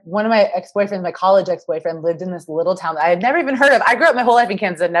one of my ex-boyfriends, my college ex-boyfriend, lived in this little town that I had never even heard of. I grew up my whole life in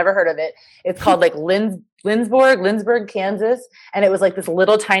Kansas. I'd never heard of it. It's called like Lindsborg, Kansas. And it was like this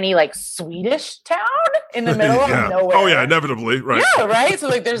little tiny like Swedish town in the middle of nowhere. Oh yeah, inevitably. Right. Yeah, right. So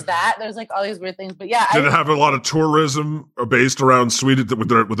like there's that. There's like all these weird things. But yeah. Did it have a lot of tourism based around Sweden with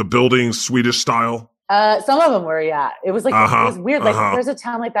the buildings Swedish style? Some of them were, yeah. It was like, it was weird. Like there's a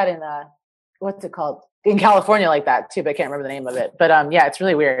town like that in, what's it called? In California like that too, but I can't remember the name of it. But yeah, it's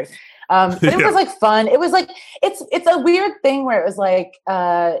really weird. But it was like fun. It was like it's a weird thing where it was like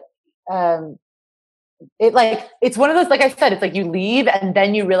it's one of those, like I said, it's like you leave and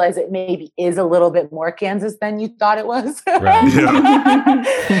then you realize it maybe is a little bit more Kansas than you thought it was. Right. Yeah.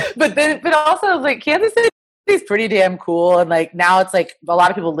 but also like Kansas City is pretty damn cool. And like now it's like a lot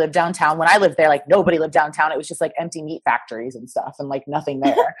of people live downtown. When I lived there, like nobody lived downtown. It was just like empty meat factories and stuff and like nothing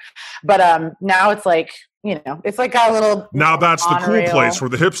there. But now it's like, it's like got a little. Now that's the cool monorail place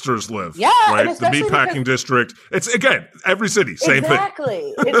where the hipsters live. Yeah. Right. The meatpacking district. It's again, every city, same thing.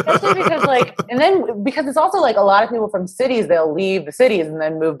 Exactly. Especially because like, and then because it's also like a lot of people from cities, they'll leave the cities and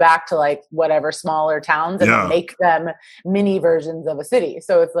then move back to like whatever smaller towns and make them mini versions of a city.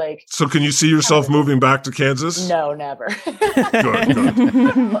 So it's like. So can you see yourself moving back to Kansas? No, never. Good.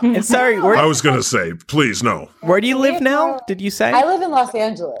 And sorry, I was going to say, please, no. Where do you live now? Did you say? I live in Los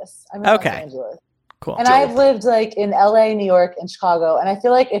Angeles. I'm in Los Angeles. Cool. And I've lived like in LA, New York, and Chicago. And I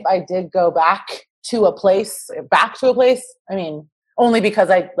feel like if I did go back to a place, I mean, only because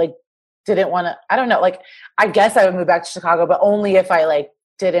I like didn't want to, I don't know, like I guess I would move back to Chicago, but only if I like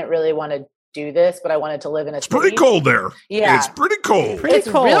didn't really want to do this, but I wanted to live in a city. Pretty cold there. Yeah. It's pretty cold. It's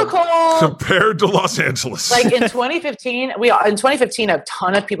real cold. Compared to Los Angeles. Like in 2015, a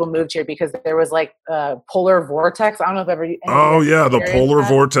ton of people moved here because there was like polar vortex. I don't know if ever. The polar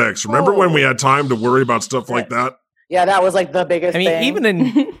vortex. Remember when we had time to worry about stuff like that? Yeah, that was like the biggest thing. I mean, even in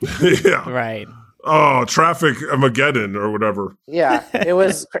yeah, right. Oh, traffic Armageddon or whatever. Yeah, it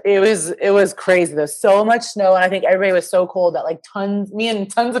was crazy. There's so much snow, and I think everybody was so cold that like tons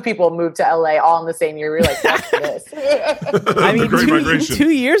of people moved to LA all in the same year. We were like, "What's this?" I mean, 2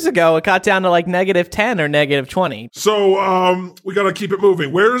 years ago, it got down to like -10 or -20. So, we got to keep it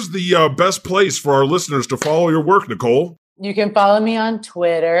moving. Where's the best place for our listeners to follow your work, Niccole? You can follow me on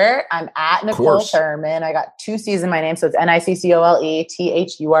Twitter. I'm at Niccole Thurman. I got 2 C's in my name, so it's NICCOLE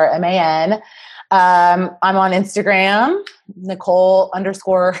THURMAN. I'm on Instagram, Niccole_DOT_T.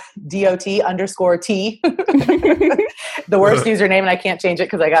 The worst username, and I can't change it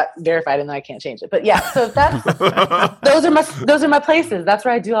because I got verified and then I can't change it. But yeah, so that's those are my places. That's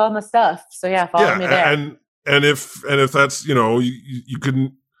where I do all my stuff. So yeah, follow me there. And if that's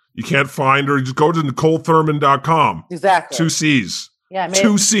you can't find her, just go to NicoleThurman.com. Exactly. 2 C's. Yeah,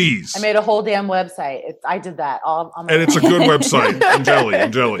 2 C's. I made a whole damn website. I did that all on my and it's a good website.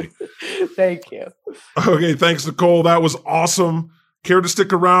 Jelly. Thank you. Okay, thanks, Niccole. That was awesome. Care to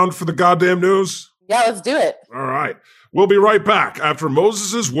stick around for the goddamn news? Yeah, let's do it. All right. We'll be right back after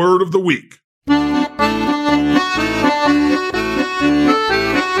Moses' Word of the Week.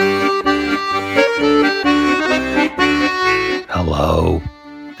 Hello,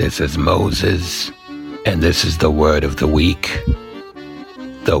 this is Moses, and this is the Word of the Week.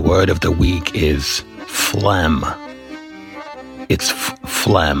 The word of the week is phlegm. It's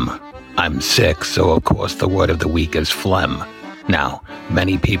phlegm. I'm sick, so of course the word of the week is phlegm. Now,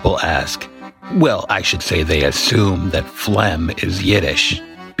 many people ask, well, I should say they assume that phlegm is Yiddish,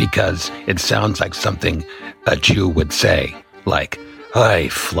 because it sounds like something a Jew would say, like, Hey,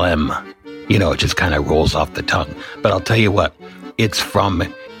 phlegm. You know, it just kind of rolls off the tongue. But I'll tell you what, it's from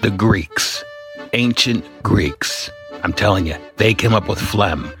the Greeks, ancient Greeks. I'm telling you, they came up with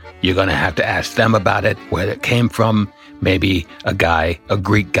phlegm. You're going to have to ask them about it, where it came from. Maybe a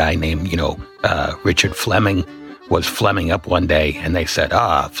Greek guy named, Richard Fleming was Flemming up one day, and they said,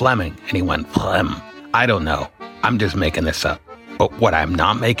 Fleming. And he went, phlegm. I don't know. I'm just making this up. But what I'm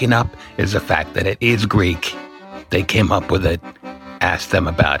not making up is the fact that it is Greek. They came up with it. Ask them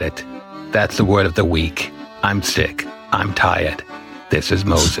about it. That's the word of the week. I'm sick. I'm tired. This is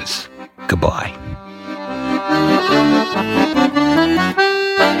Moses. Goodbye.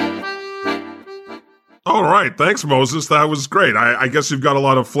 All right. Thanks, Moses. That was great. I guess you've got a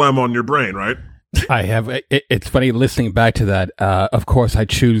lot of phlegm on your brain, right? I have. It's funny listening back to that. Of course, I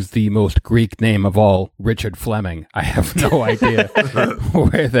choose the most Greek name of all, Richard Fleming. I have no idea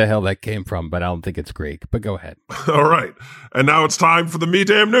where the hell that came from, but I don't think it's Greek. But go ahead. All right. And now it's time for the Me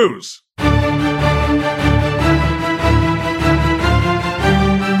Damn News.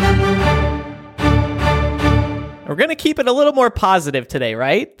 We're going to keep it a little more positive today,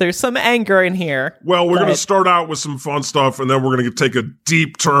 right? There's some anger in here. Well, we're going to start out with some fun stuff, and then we're going to take a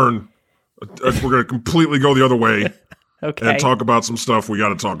deep turn. We're going to completely go the other way. Okay. And talk about some stuff we got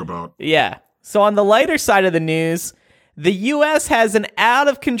to talk about. Yeah. So on the lighter side of the news, the U.S. has an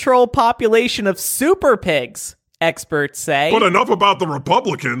out-of-control population of super pigs, experts say. But enough about the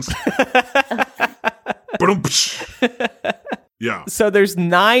Republicans. Yeah. So there's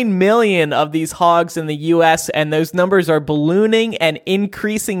 9 million of these hogs in the U.S., and those numbers are ballooning and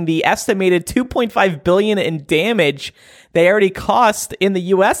increasing the estimated $2.5 billion in damage they already cost in the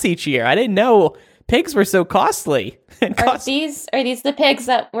U.S. each year. I didn't know pigs were so costly. Are these the pigs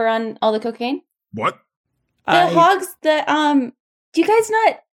that were on all the cocaine? What? The hogs that do you guys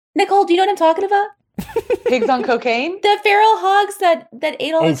not, Niccole, do you know what I'm talking about? Pigs on cocaine? The feral hogs that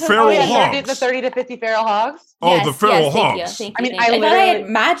ate all the cocaine. Feral hogs. The 30 to 50 feral hogs? Oh, Yes, the feral yes, hogs. Thank you. I mean, I thought I had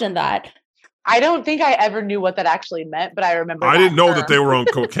imagined that. I don't think I ever knew what that actually meant, but I remember I didn't know term. that they were on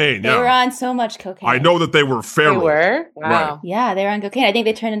cocaine. They Yeah. were on so much cocaine. I know that they were feral. They were? Wow. Right. Yeah, they were on cocaine. I think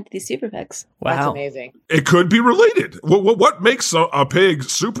they turned into these super pigs. Wow. That's amazing. It could be related. What makes a pig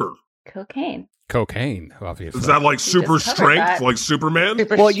super? Cocaine. Cocaine, obviously. Is that like super just covered strength, that. like Superman?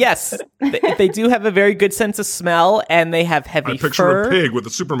 Well, yes. They do have a very good sense of smell, and they have heavy I picture fur. a pig with a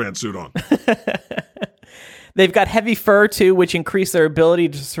Superman suit on. They've got heavy fur, too, which increase their ability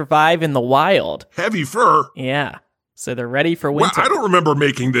to survive in the wild. Heavy fur. Yeah. So they're ready for Well, winter. I don't remember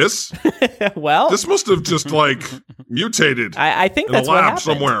making this. Well, This must have just like mutated I think in that's a what lab happened.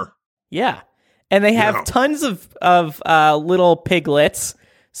 somewhere. Yeah. And they have Yeah. tons of little piglets,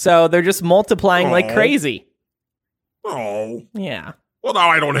 so they're just multiplying like Aw. crazy. Oh. Yeah. Well, now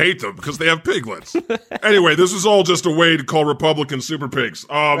I don't hate them because they have piglets. Anyway, this is all just a way to call Republicans super pigs.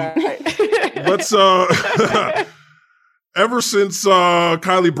 Let's ever since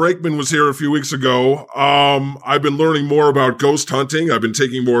Kylie Brakeman was here a few weeks ago, I've been learning more about ghost hunting. I've been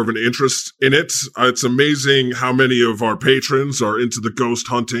taking more of an interest in it. It's amazing how many of our patrons are into the ghost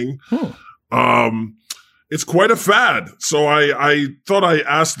hunting. It's quite a fad. So I thought I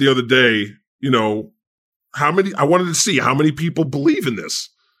asked the other day, I wanted to see how many people believe in this.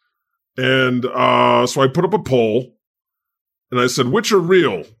 And so I put up a poll and I said, which are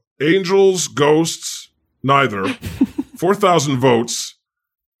real? Angels, ghosts, neither. 4,000 votes.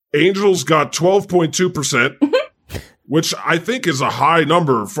 Angels got 12.2%, which I think is a high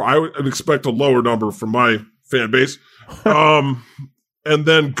number. I would expect a lower number from my fan base. And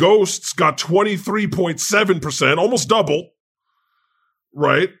then ghosts got 23.7%, almost double.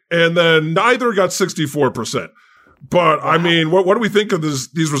 Right. And then neither got 64%. But wow. I mean, what do we think of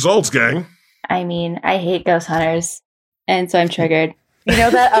these results, gang? I mean, I hate ghost hunters. And so I'm triggered. You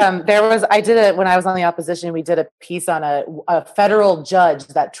know that I did it when I was on the opposition. We did a piece on a federal judge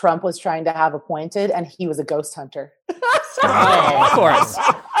that Trump was trying to have appointed, and he was a ghost hunter. Of course.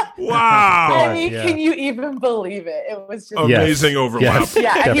 Wow. I mean, can you even believe it? It was just amazing overlap. Yes,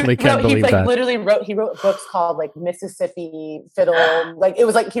 yeah, and definitely can't believe that. Literally wrote books called like Mississippi Fiddle. Like it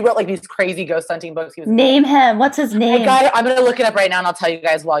was like he wrote like these crazy ghost hunting books. He was Name him. What's his name? I'm gonna look it up right now, and I'll tell you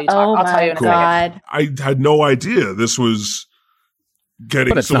guys while you talk. I'll tell you in a second. I had no idea this was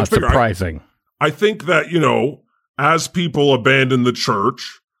getting but it's so not much bigger. surprising. I think that, as people abandon the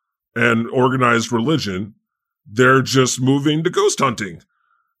church and organized religion, they're just moving to ghost hunting.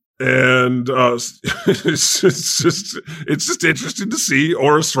 And it's just interesting to see,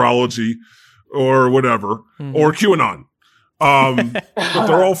 or astrology, or whatever, or QAnon. But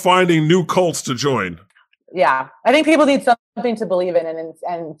they're all finding new cults to join. Yeah, I think people need something to believe in,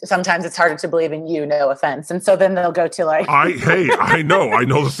 and sometimes it's harder to believe in you. No offense, and so then they'll go to like, I know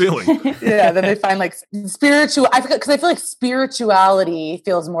the feeling. Yeah, then they find like spiritual. Because I feel like spirituality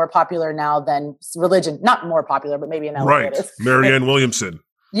feels more popular now than religion. Not more popular, but maybe in LA Right, it is. Marianne Williamson.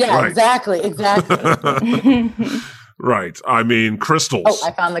 Yeah, Right. exactly. Right. I mean, crystals. Oh,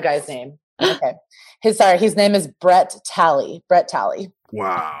 I found the guy's name. Okay, his name is Brett Talley. Brett Talley.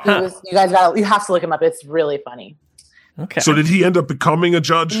 Wow. You have to look him up. It's really funny. Okay. So did he end up becoming a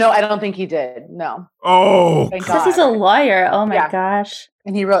judge? No, I don't think he did. No. Oh, Thank This God. is a lawyer. Oh my Yeah. gosh.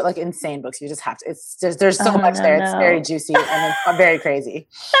 And he wrote like insane books. You just have to. It's just there's so much there. It's very juicy and it's very crazy.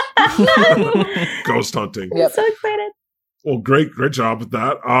 ghost hunting. I'm so excited. Well, great job with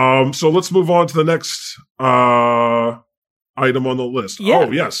that. So let's move on to the next item on the list. Yeah.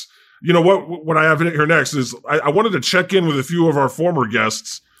 Oh, yes. You know what I have in here next is I wanted to check in with a few of our former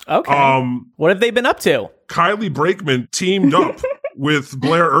guests. Okay. What have they been up to? Kylie Brakeman teamed up with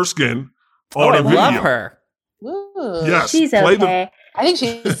Blair Erskine on I a video. love her. Ooh. Yes. She's play okay. I think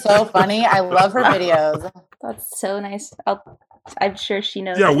she's so funny. I love her videos. That's so nice. I'm sure she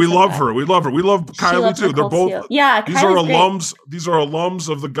knows. Yeah, we this love and her. We love her. We love that. She Kylie loves too. They're Niccole both. too. Yeah, These Kylie's are great. alums. These are alums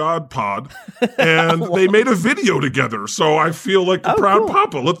of the God Pod, and they made a video together. So I feel like the proud cool.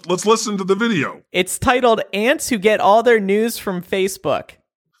 papa. Let's listen to the video. It's titled Ants Who Get All Their News from Facebook.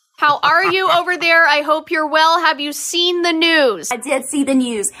 How are you over there? I hope you're well. Have you seen the news? I did see the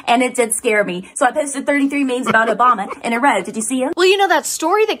news, and it did scare me. So I posted 33 memes about Obama in a row. Did you see them? Well, you know that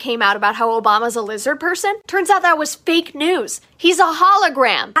story that came out about how Obama's a lizard person? Turns out that was fake news. He's a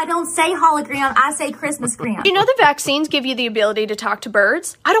hologram. I don't say hologram, I say Christmas gram. You know the vaccines give you the ability to talk to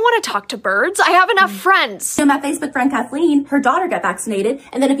birds? I don't want to talk to birds. I have enough friends. So my Facebook friend Kathleen, her daughter got vaccinated,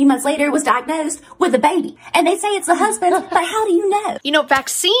 and then a few months later was diagnosed with a baby. And they say it's the husband, but how do you know? You know,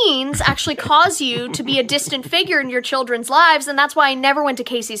 vaccines actually cause you to be a distant figure in your children's lives, and that's why I never went to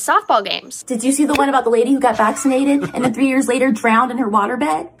Casey's softball games. Did you see the one about the lady who got vaccinated and then 3 years later drowned in her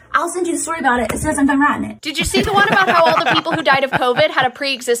waterbed? I'll send you the story about it as soon as I'm done writing it. Did you see the one about how all the people who died of COVID had a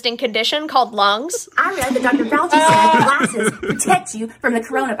pre-existing condition called lungs? I read that Dr. Fauci said glasses protect you from the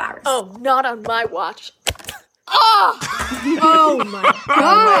coronavirus. Oh, not on my watch. Oh my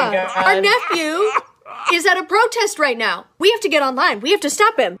God. Our nephew is at a protest right now. We have to get online. We have to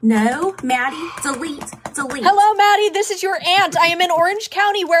stop him. No, Maddie, delete. Hello, Maddie. This is your aunt. I am in Orange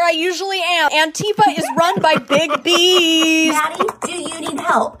County where I usually am. Antifa is run by big bees. Maddie, do you need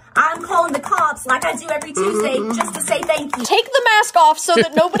help? I'm calling the cops like I do every Tuesday just to say thank you. Take the mask off so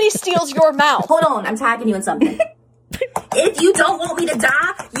that nobody steals your mouth. Hold on, I'm tagging you in something. If you don't want me to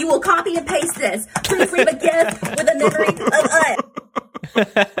die, you will copy and paste this. Please leave a gift with a memory of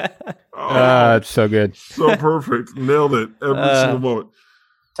us. It's so good. So perfect. Nailed it every single moment.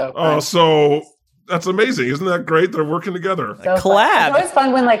 So that's amazing. Isn't that great? They're working together. So Collab. fun. It's always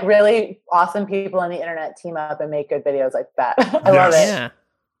fun when like really awesome people on the internet team up and make good videos like that. I love it. Yeah.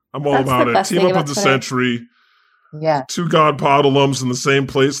 I'm all That's about the it. best Team thing up about of the Twitter. century. Yeah. Two God Pod alums in the same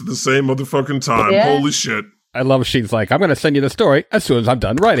place at the same motherfucking time. Yeah. Holy shit. I love she's like, I'm going to send you the story as soon as I'm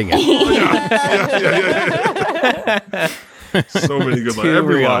done writing it. Yeah. So many good lines. Too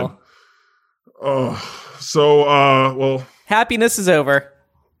Every real. line. Oh, so, well, Happiness is over.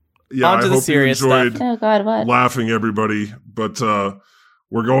 yeah, On I to the hope you serious enjoyed stuff. Oh God, what? laughing, everybody. But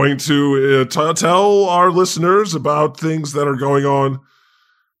we're going to tell our listeners about things that are going on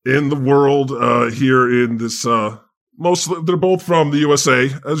in the world here in this. Mostly, they're both from the USA,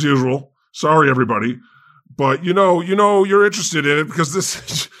 as usual. Sorry, everybody. But you know, you're interested in it because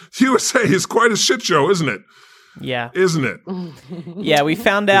this USA is quite a shit show, isn't it? Yeah. Isn't it? Yeah, we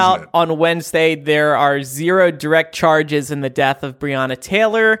found Isn't out it? on Wednesday there are 0 direct charges in the death of Breonna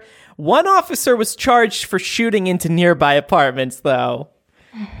Taylor. One officer was charged for shooting into nearby apartments, though.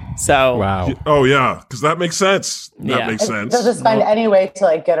 So, Wow. Oh yeah, because that makes sense. That Yeah. makes sense. They'll just find any way to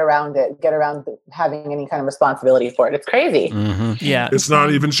like get around having any kind of responsibility for it. It's crazy. yeah. It's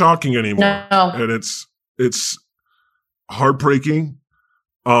not even shocking anymore, No. and it's heartbreaking.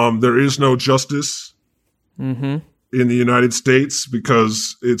 There is no justice Mm-hmm. in the United States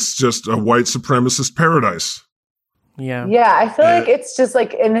because it's just a white supremacist paradise. Yeah. Yeah, I feel Yeah. like it's just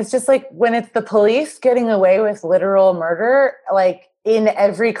like when it's the police getting away with literal murder, like in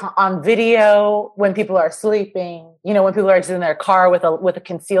every on video when people are sleeping, when people are just in their car with a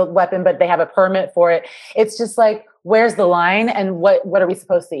concealed weapon, but they have a permit for it. It's just like, where's the line, and what are we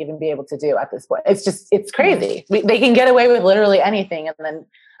supposed to even be able to do at this point? It's crazy. They can get away with literally anything, and then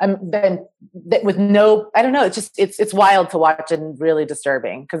with no, I don't know. It's wild to watch and really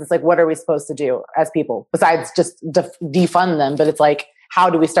disturbing because it's like, what are we supposed to do as people besides just defund them? But it's like, how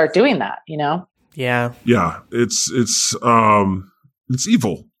do we start doing that? Yeah. Yeah, it's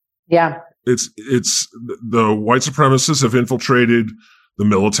evil. Yeah. It's the white supremacists have infiltrated the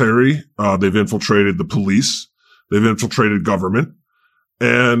military. They've infiltrated the police. They've infiltrated government.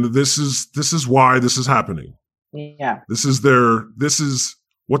 And this is why this is happening. Yeah. This is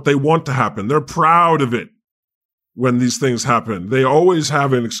what they want to happen. They're proud of it when these things happen. They always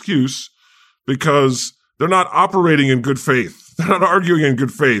have an excuse because they're not operating in good faith. They're not arguing in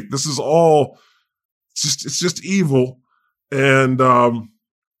good faith. This is all, it's just evil. And,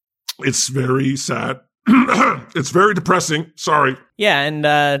 it's very sad. It's very depressing. Sorry. Yeah.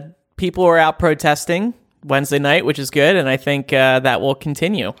 And, people were out protesting Wednesday night, which is good. And I think, that will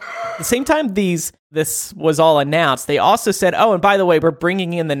continue. At the same time this was all announced, they also said, oh, and by the way, we're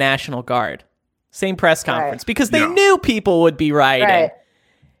bringing in the National Guard. Same press conference, because they knew people would be rioting.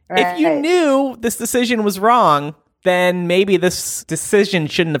 If you knew this decision was wrong, then maybe this decision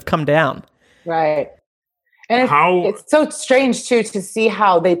shouldn't have come down. Right. And it's so strange, too, to see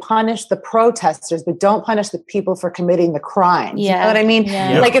how they punish the protesters, but don't punish the people for committing the crimes. Yeah. You know what I mean?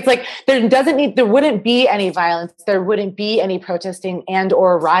 Yeah. Like, it's like there wouldn't be any violence. There wouldn't be any protesting and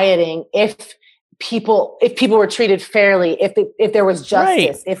or rioting if people were treated fairly, if there was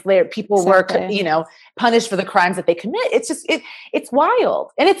justice, if people were, punished for the crimes that they commit. It's just, it's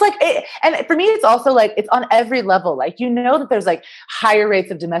wild. And it's like, and for me, it's also like, it's on every level. Like, that there's like higher rates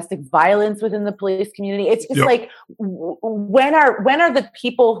of domestic violence within the police community. It's just like, when are the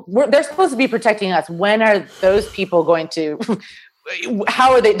people, they're supposed to be protecting us. When are those people going to,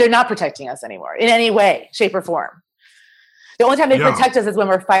 how are they're not protecting us anymore in any way, shape or form. The only time they protect us is when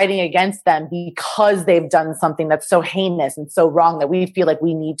we're fighting against them because they've done something that's so heinous and so wrong that we feel like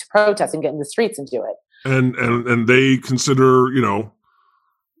we need to protest and get in the streets and do it. And they consider, a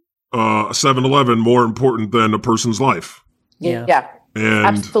 7-Eleven more important than a person's life. Yeah. And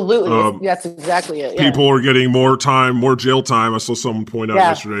absolutely. That's exactly it. Yeah. People are getting more jail time. I saw someone point out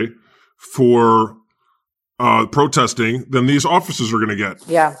yesterday for protesting than these officers are going to get.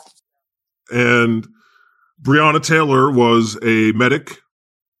 Yeah. And Breonna Taylor was a medic.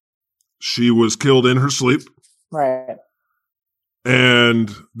 She was killed in her sleep. Right.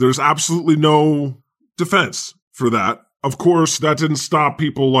 And there's absolutely no defense for that. Of course, that didn't stop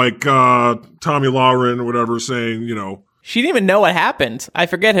people like Tommy Lauren or whatever saying, She didn't even know what happened. I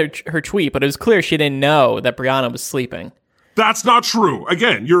forget her tweet, but it was clear she didn't know that Breonna was sleeping. That's not true.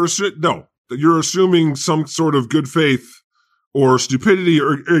 Again, you're assuming some sort of good faith or stupidity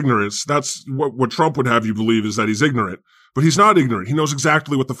or ignorance. That's what Trump would have you believe, is that he's ignorant. But he's not ignorant. He knows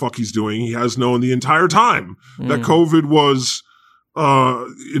exactly what the fuck he's doing. He has known the entire time that COVID was,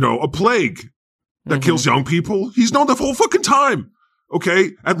 a plague that kills young people. He's known the whole fucking time.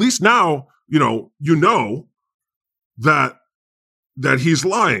 Okay? At least now, you know that he's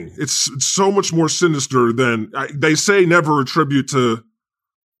lying. It's so much more sinister than, they say never attribute to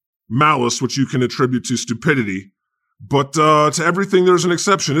malice, which you can attribute to stupidity. But to everything, there's an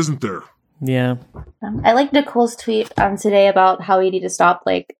exception, isn't there? Yeah. I like Niccole's tweet today about how we need to stop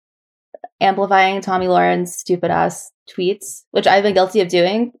amplifying Tommy Lauren's stupid ass tweets, which I've been guilty of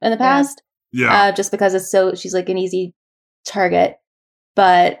doing in the past. Yeah. Just because she's an easy target.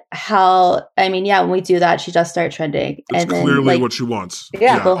 But when we do that, she does start trending. It's clearly what she wants.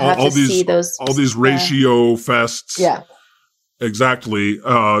 Yeah. People have to see those. All these ratio fests. Yeah. Exactly.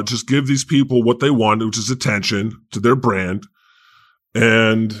 Just give these people what they want, which is attention to their brand.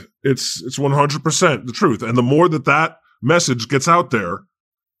 And it's 100% the truth. And the more that message gets out there,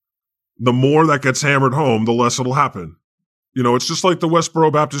 the more that gets hammered home, the less it'll happen. It's just like the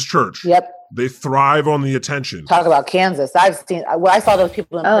Westboro Baptist Church. Yep. They thrive on the attention. Talk about Kansas. I saw those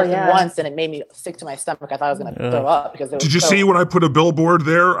people in person once, and it made me sick to my stomach. I thought I was going to throw up because. Did you see when I put a billboard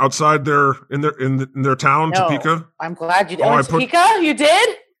there outside in their town, Topeka? I'm glad you did. Topeka, you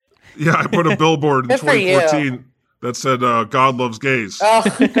did? Yeah, I put a billboard in 2014 that said "God loves gays." Oh,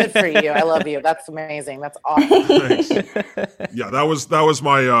 good for you! I love you. That's amazing. That's awesome. Thanks. Yeah, that was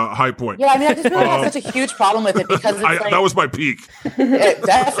my high point. Yeah, I just really have such a huge problem with it because that was my peak.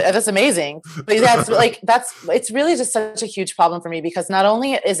 That's amazing. But it's really just such a huge problem for me because not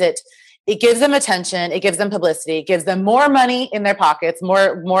only is it gives them attention, it gives them publicity, it gives them more money in their pockets,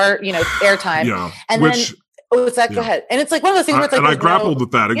 more airtime. Yeah, and then. Oh, it's go ahead. And it's one of those things where it's I grappled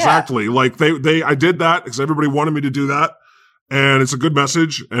with that. Exactly. Yeah. I did that because everybody wanted me to do that. And it's a good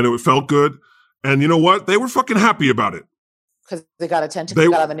message and it felt good. And you know what? They were fucking happy about it. Because they got attention. They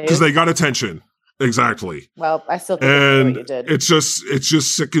got on the news. Because they got attention. Exactly. Well, I still think that's what you did. It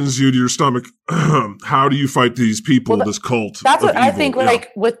just sickens you to your stomach. How do you fight these people, this cult? That's what evil? I think,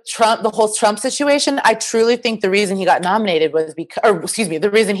 with Trump, the whole Trump situation, I truly think the reason he got nominated was the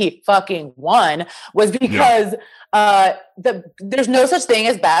reason he fucking won was because there's no such thing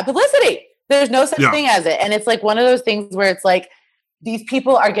as bad publicity. There's no such thing as it. And it's like one of those things where it's like, these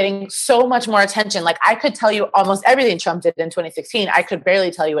people are getting so much more attention. Like I could tell you almost everything Trump did in 2016. I could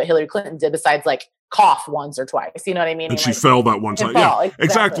barely tell you what Hillary Clinton did besides like cough once or twice. You know what I mean? And she fell that one time. Yeah,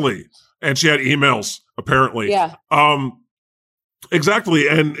 exactly. And she had emails apparently. Yeah. Exactly.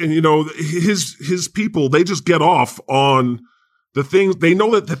 And his people, they just get off on the things. They know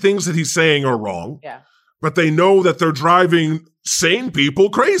that the things that he's saying are wrong. Yeah. But they know that they're driving sane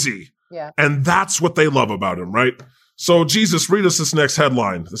people crazy. Yeah. And that's what they love about him, right? So, Jesus, read us this next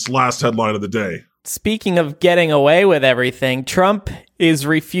headline, this last headline of the day. Speaking of getting away with everything, Trump is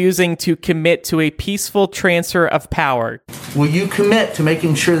refusing to commit to a peaceful transfer of power. Will you commit to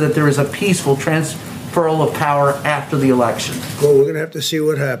making sure that there is a peaceful transferal of power after the election? Well, we're going to have to see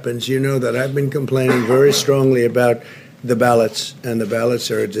what happens. You know that I've been complaining very strongly about the ballots, and the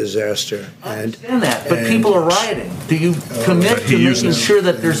ballots are a disaster. I understand that, but people are rioting. Do you commit to making sure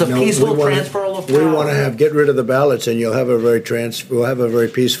that there's a peaceful transferal of power? We want to get rid of the ballots, and you'll have we'll have a very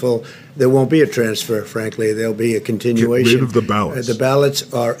peaceful. There won't be a transfer, frankly. There'll be a continuation. Get rid of the ballots. The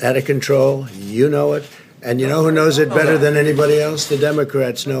ballots are out of control. You know it. And you know who knows it better than anybody else? The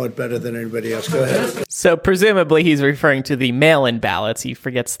Democrats know it better than anybody else. Go ahead. So presumably he's referring to the mail-in ballots. He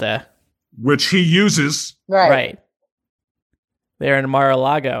forgets the... Which he uses. Right. There in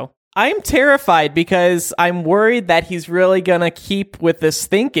Mar-a-Lago. I'm terrified because I'm worried that he's really going to keep with this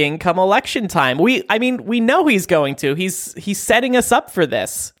thinking come election time. We know he's going to. He's setting us up for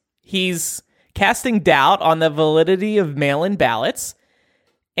this. He's casting doubt on the validity of mail-in ballots.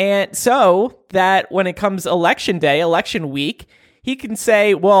 And so that when it comes election day, election week, he can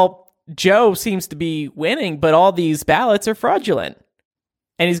say, well, Joe seems to be winning, but all these ballots are fraudulent.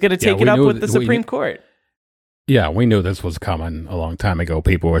 And he's going to take it up with the Supreme Court. Yeah, we knew this was coming a long time ago.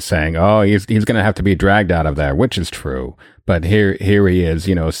 People were saying, "Oh, he's going to have to be dragged out of there," which is true. But here he is,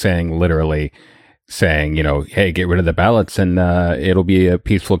 saying, "Hey, get rid of the ballots, and it'll be a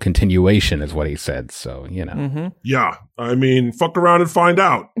peaceful continuation," is what he said. So, Mm-hmm. Yeah, I mean, fuck around and find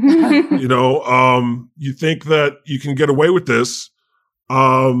out. You think that you can get away with this?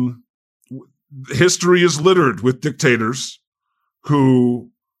 History is littered with dictators who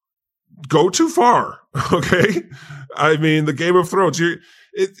go too far. Okay. I mean, the Game of Thrones,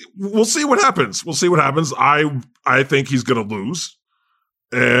 we'll see what happens. I think he's going to lose.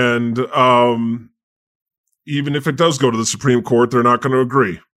 And, even if it does go to the Supreme Court, they're not going to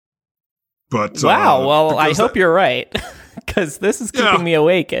agree. But, wow. Well, I hope you're right. Because this is keeping me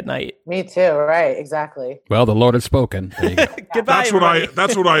awake at night. Me too. Right. Exactly. Well, the Lord has spoken. There you go.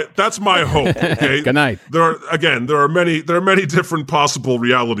 Goodbye. That's my hope. Okay. Good night. There are many different possible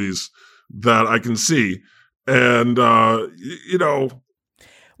realities that I can see. And, well,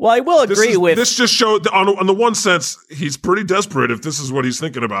 I will agree with this. Just showed on the one sense, he's pretty desperate if this is what he's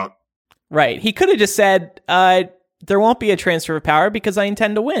thinking about. Right. He could have just said, there won't be a transfer of power because I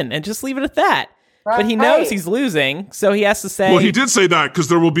intend to win, and just leave it at that. Right. But he knows he's losing, so he has to say... Well, he did say that because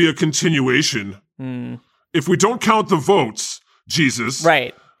there will be a continuation. If we don't count the votes, Jesus...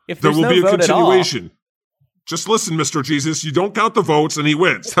 Right. If there will be a continuation. All. Just listen, Mr. Jesus. You don't count the votes and he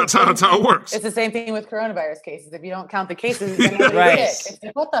wins. That's how it works. It's the same thing with coronavirus cases. If you don't count the cases, then nobody sick. It's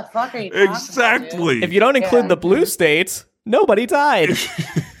like, what the fuck are you talking Exactly. about, if you don't include the blue states, nobody died.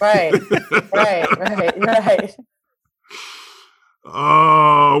 Right.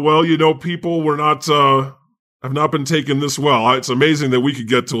 Well, people were not have not been taken this well. It's amazing that we could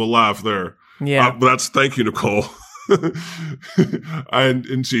get to a laugh there. Yeah. Thank you, Niccole.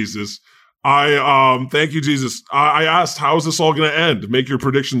 and Jesus. Thank you, Jesus. I asked, how is this all going to end? Make your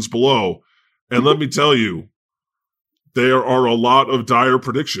predictions below. And let me tell you, there are a lot of dire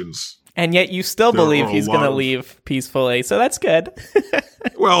predictions. And yet you still believe he's going to leave peacefully. So that's good.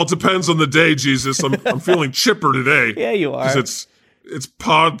 Well, it depends on the day, Jesus. I'm feeling chipper today. Yeah, you are. Because it's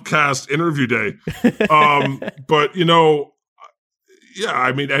podcast interview day. But,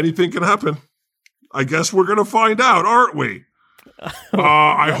 I mean, anything can happen. I guess we're going to find out, aren't we?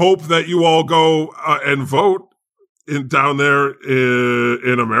 I hope that you all go and vote down there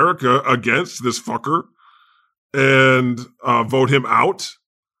in America against this fucker and vote him out.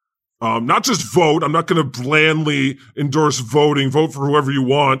 Not just vote. I'm not going to blandly endorse voting. Vote for whoever you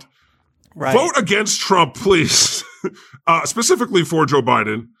want. Right. Vote against Trump, please. Specifically for Joe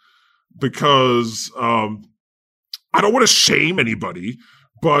Biden, because I don't want to shame anybody,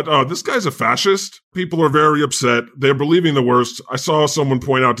 But this guy's a fascist. People are very upset. They're believing the worst. I saw someone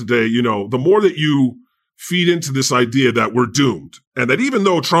point out today, the more that you feed into this idea that we're doomed, and that even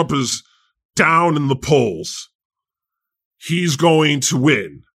though Trump is down in the polls, he's going to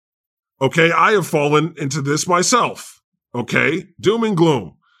win. Okay, I have fallen into this myself. Okay, doom and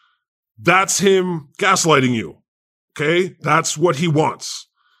gloom. That's him gaslighting you. Okay, that's what he wants.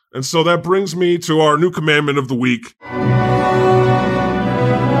 And so that brings me to our new commandment of the week.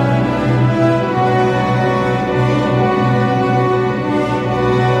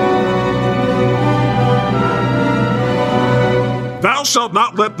 Thou shalt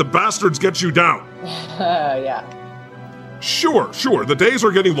not let the bastards get you down. Yeah. Sure. The days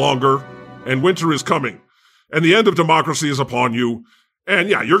are getting longer, and winter is coming, and the end of democracy is upon you. And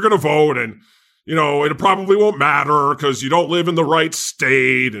yeah, you're going to vote, and, it probably won't matter because you don't live in the right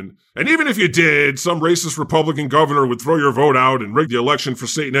state. And even if you did, some racist Republican governor would throw your vote out and rig the election for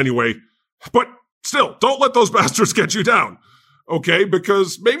Satan anyway. But still, don't let those bastards get you down. Okay,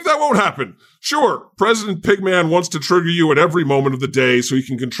 because maybe that won't happen. Sure, President Pigman wants to trigger you at every moment of the day so he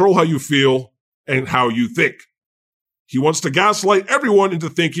can control how you feel and how you think. He wants to gaslight everyone into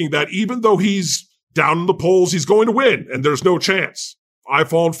thinking that even though he's down in the polls, he's going to win, and there's no chance. I've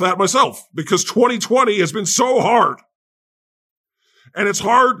fallen for that myself, because 2020 has been so hard. And it's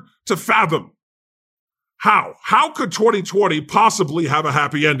hard to fathom. How could 2020 possibly have a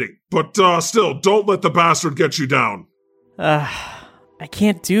happy ending? But still, don't let the bastard get you down. I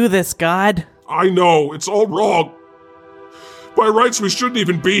can't do this, God. I know, it's all wrong. By rights, we shouldn't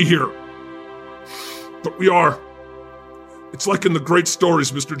even be here. But we are. It's like in the great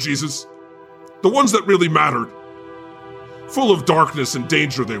stories, Mr. Jesus. The ones that really mattered. Full of darkness and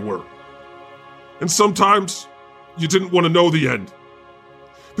danger they were. And sometimes, you didn't want to know the end.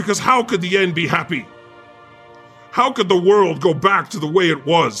 Because how could the end be happy? How could the world go back to the way it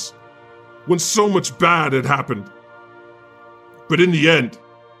was, when so much bad had happened? But in the end,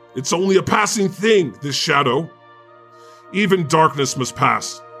 it's only a passing thing, this shadow. Even darkness must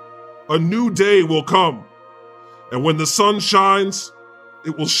pass. A new day will come. And when the sun shines,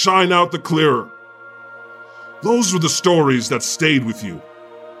 it will shine out the clearer. Those were the stories that stayed with you,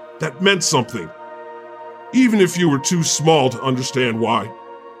 that meant something, even if you were too small to understand why.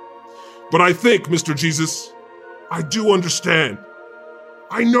 But I think, Mr. Jesus, I do understand.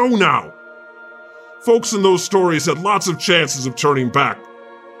 I know now. Folks in those stories had lots of chances of turning back,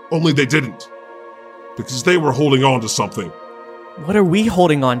 only they didn't, because they were holding on to something. What are we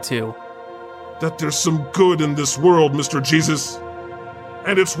holding on to? That there's some good in this world, Mr. Jesus,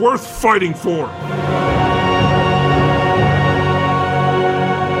 and it's worth fighting for.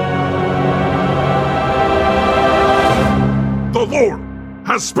 The Lord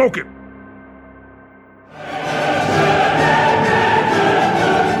has spoken.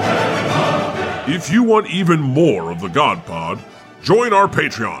 If you want even more of the God Pod, join our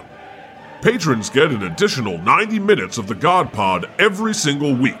Patreon. Patrons get an additional 90 minutes of the God Pod every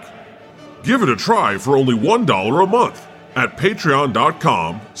single week. Give it a try for only $1 a month at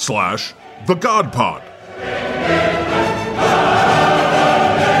patreon.com/thegodpod.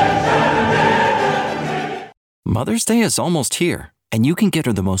 Mother's Day is almost here, and you can get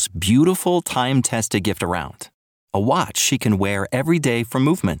her the most beautiful time-tested gift around. A watch she can wear every day from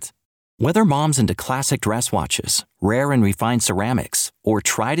Movement. Whether mom's into classic dress watches, rare and refined ceramics, or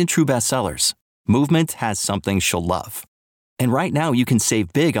tried and true bestsellers, Movement has something she'll love. And right now you can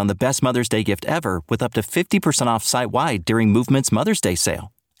save big on the best Mother's Day gift ever with up to 50% off site-wide during Movement's Mother's Day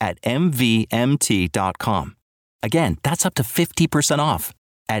sale at mvmt.com. Again, that's up to 50% off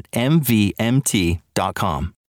at mvmt.com.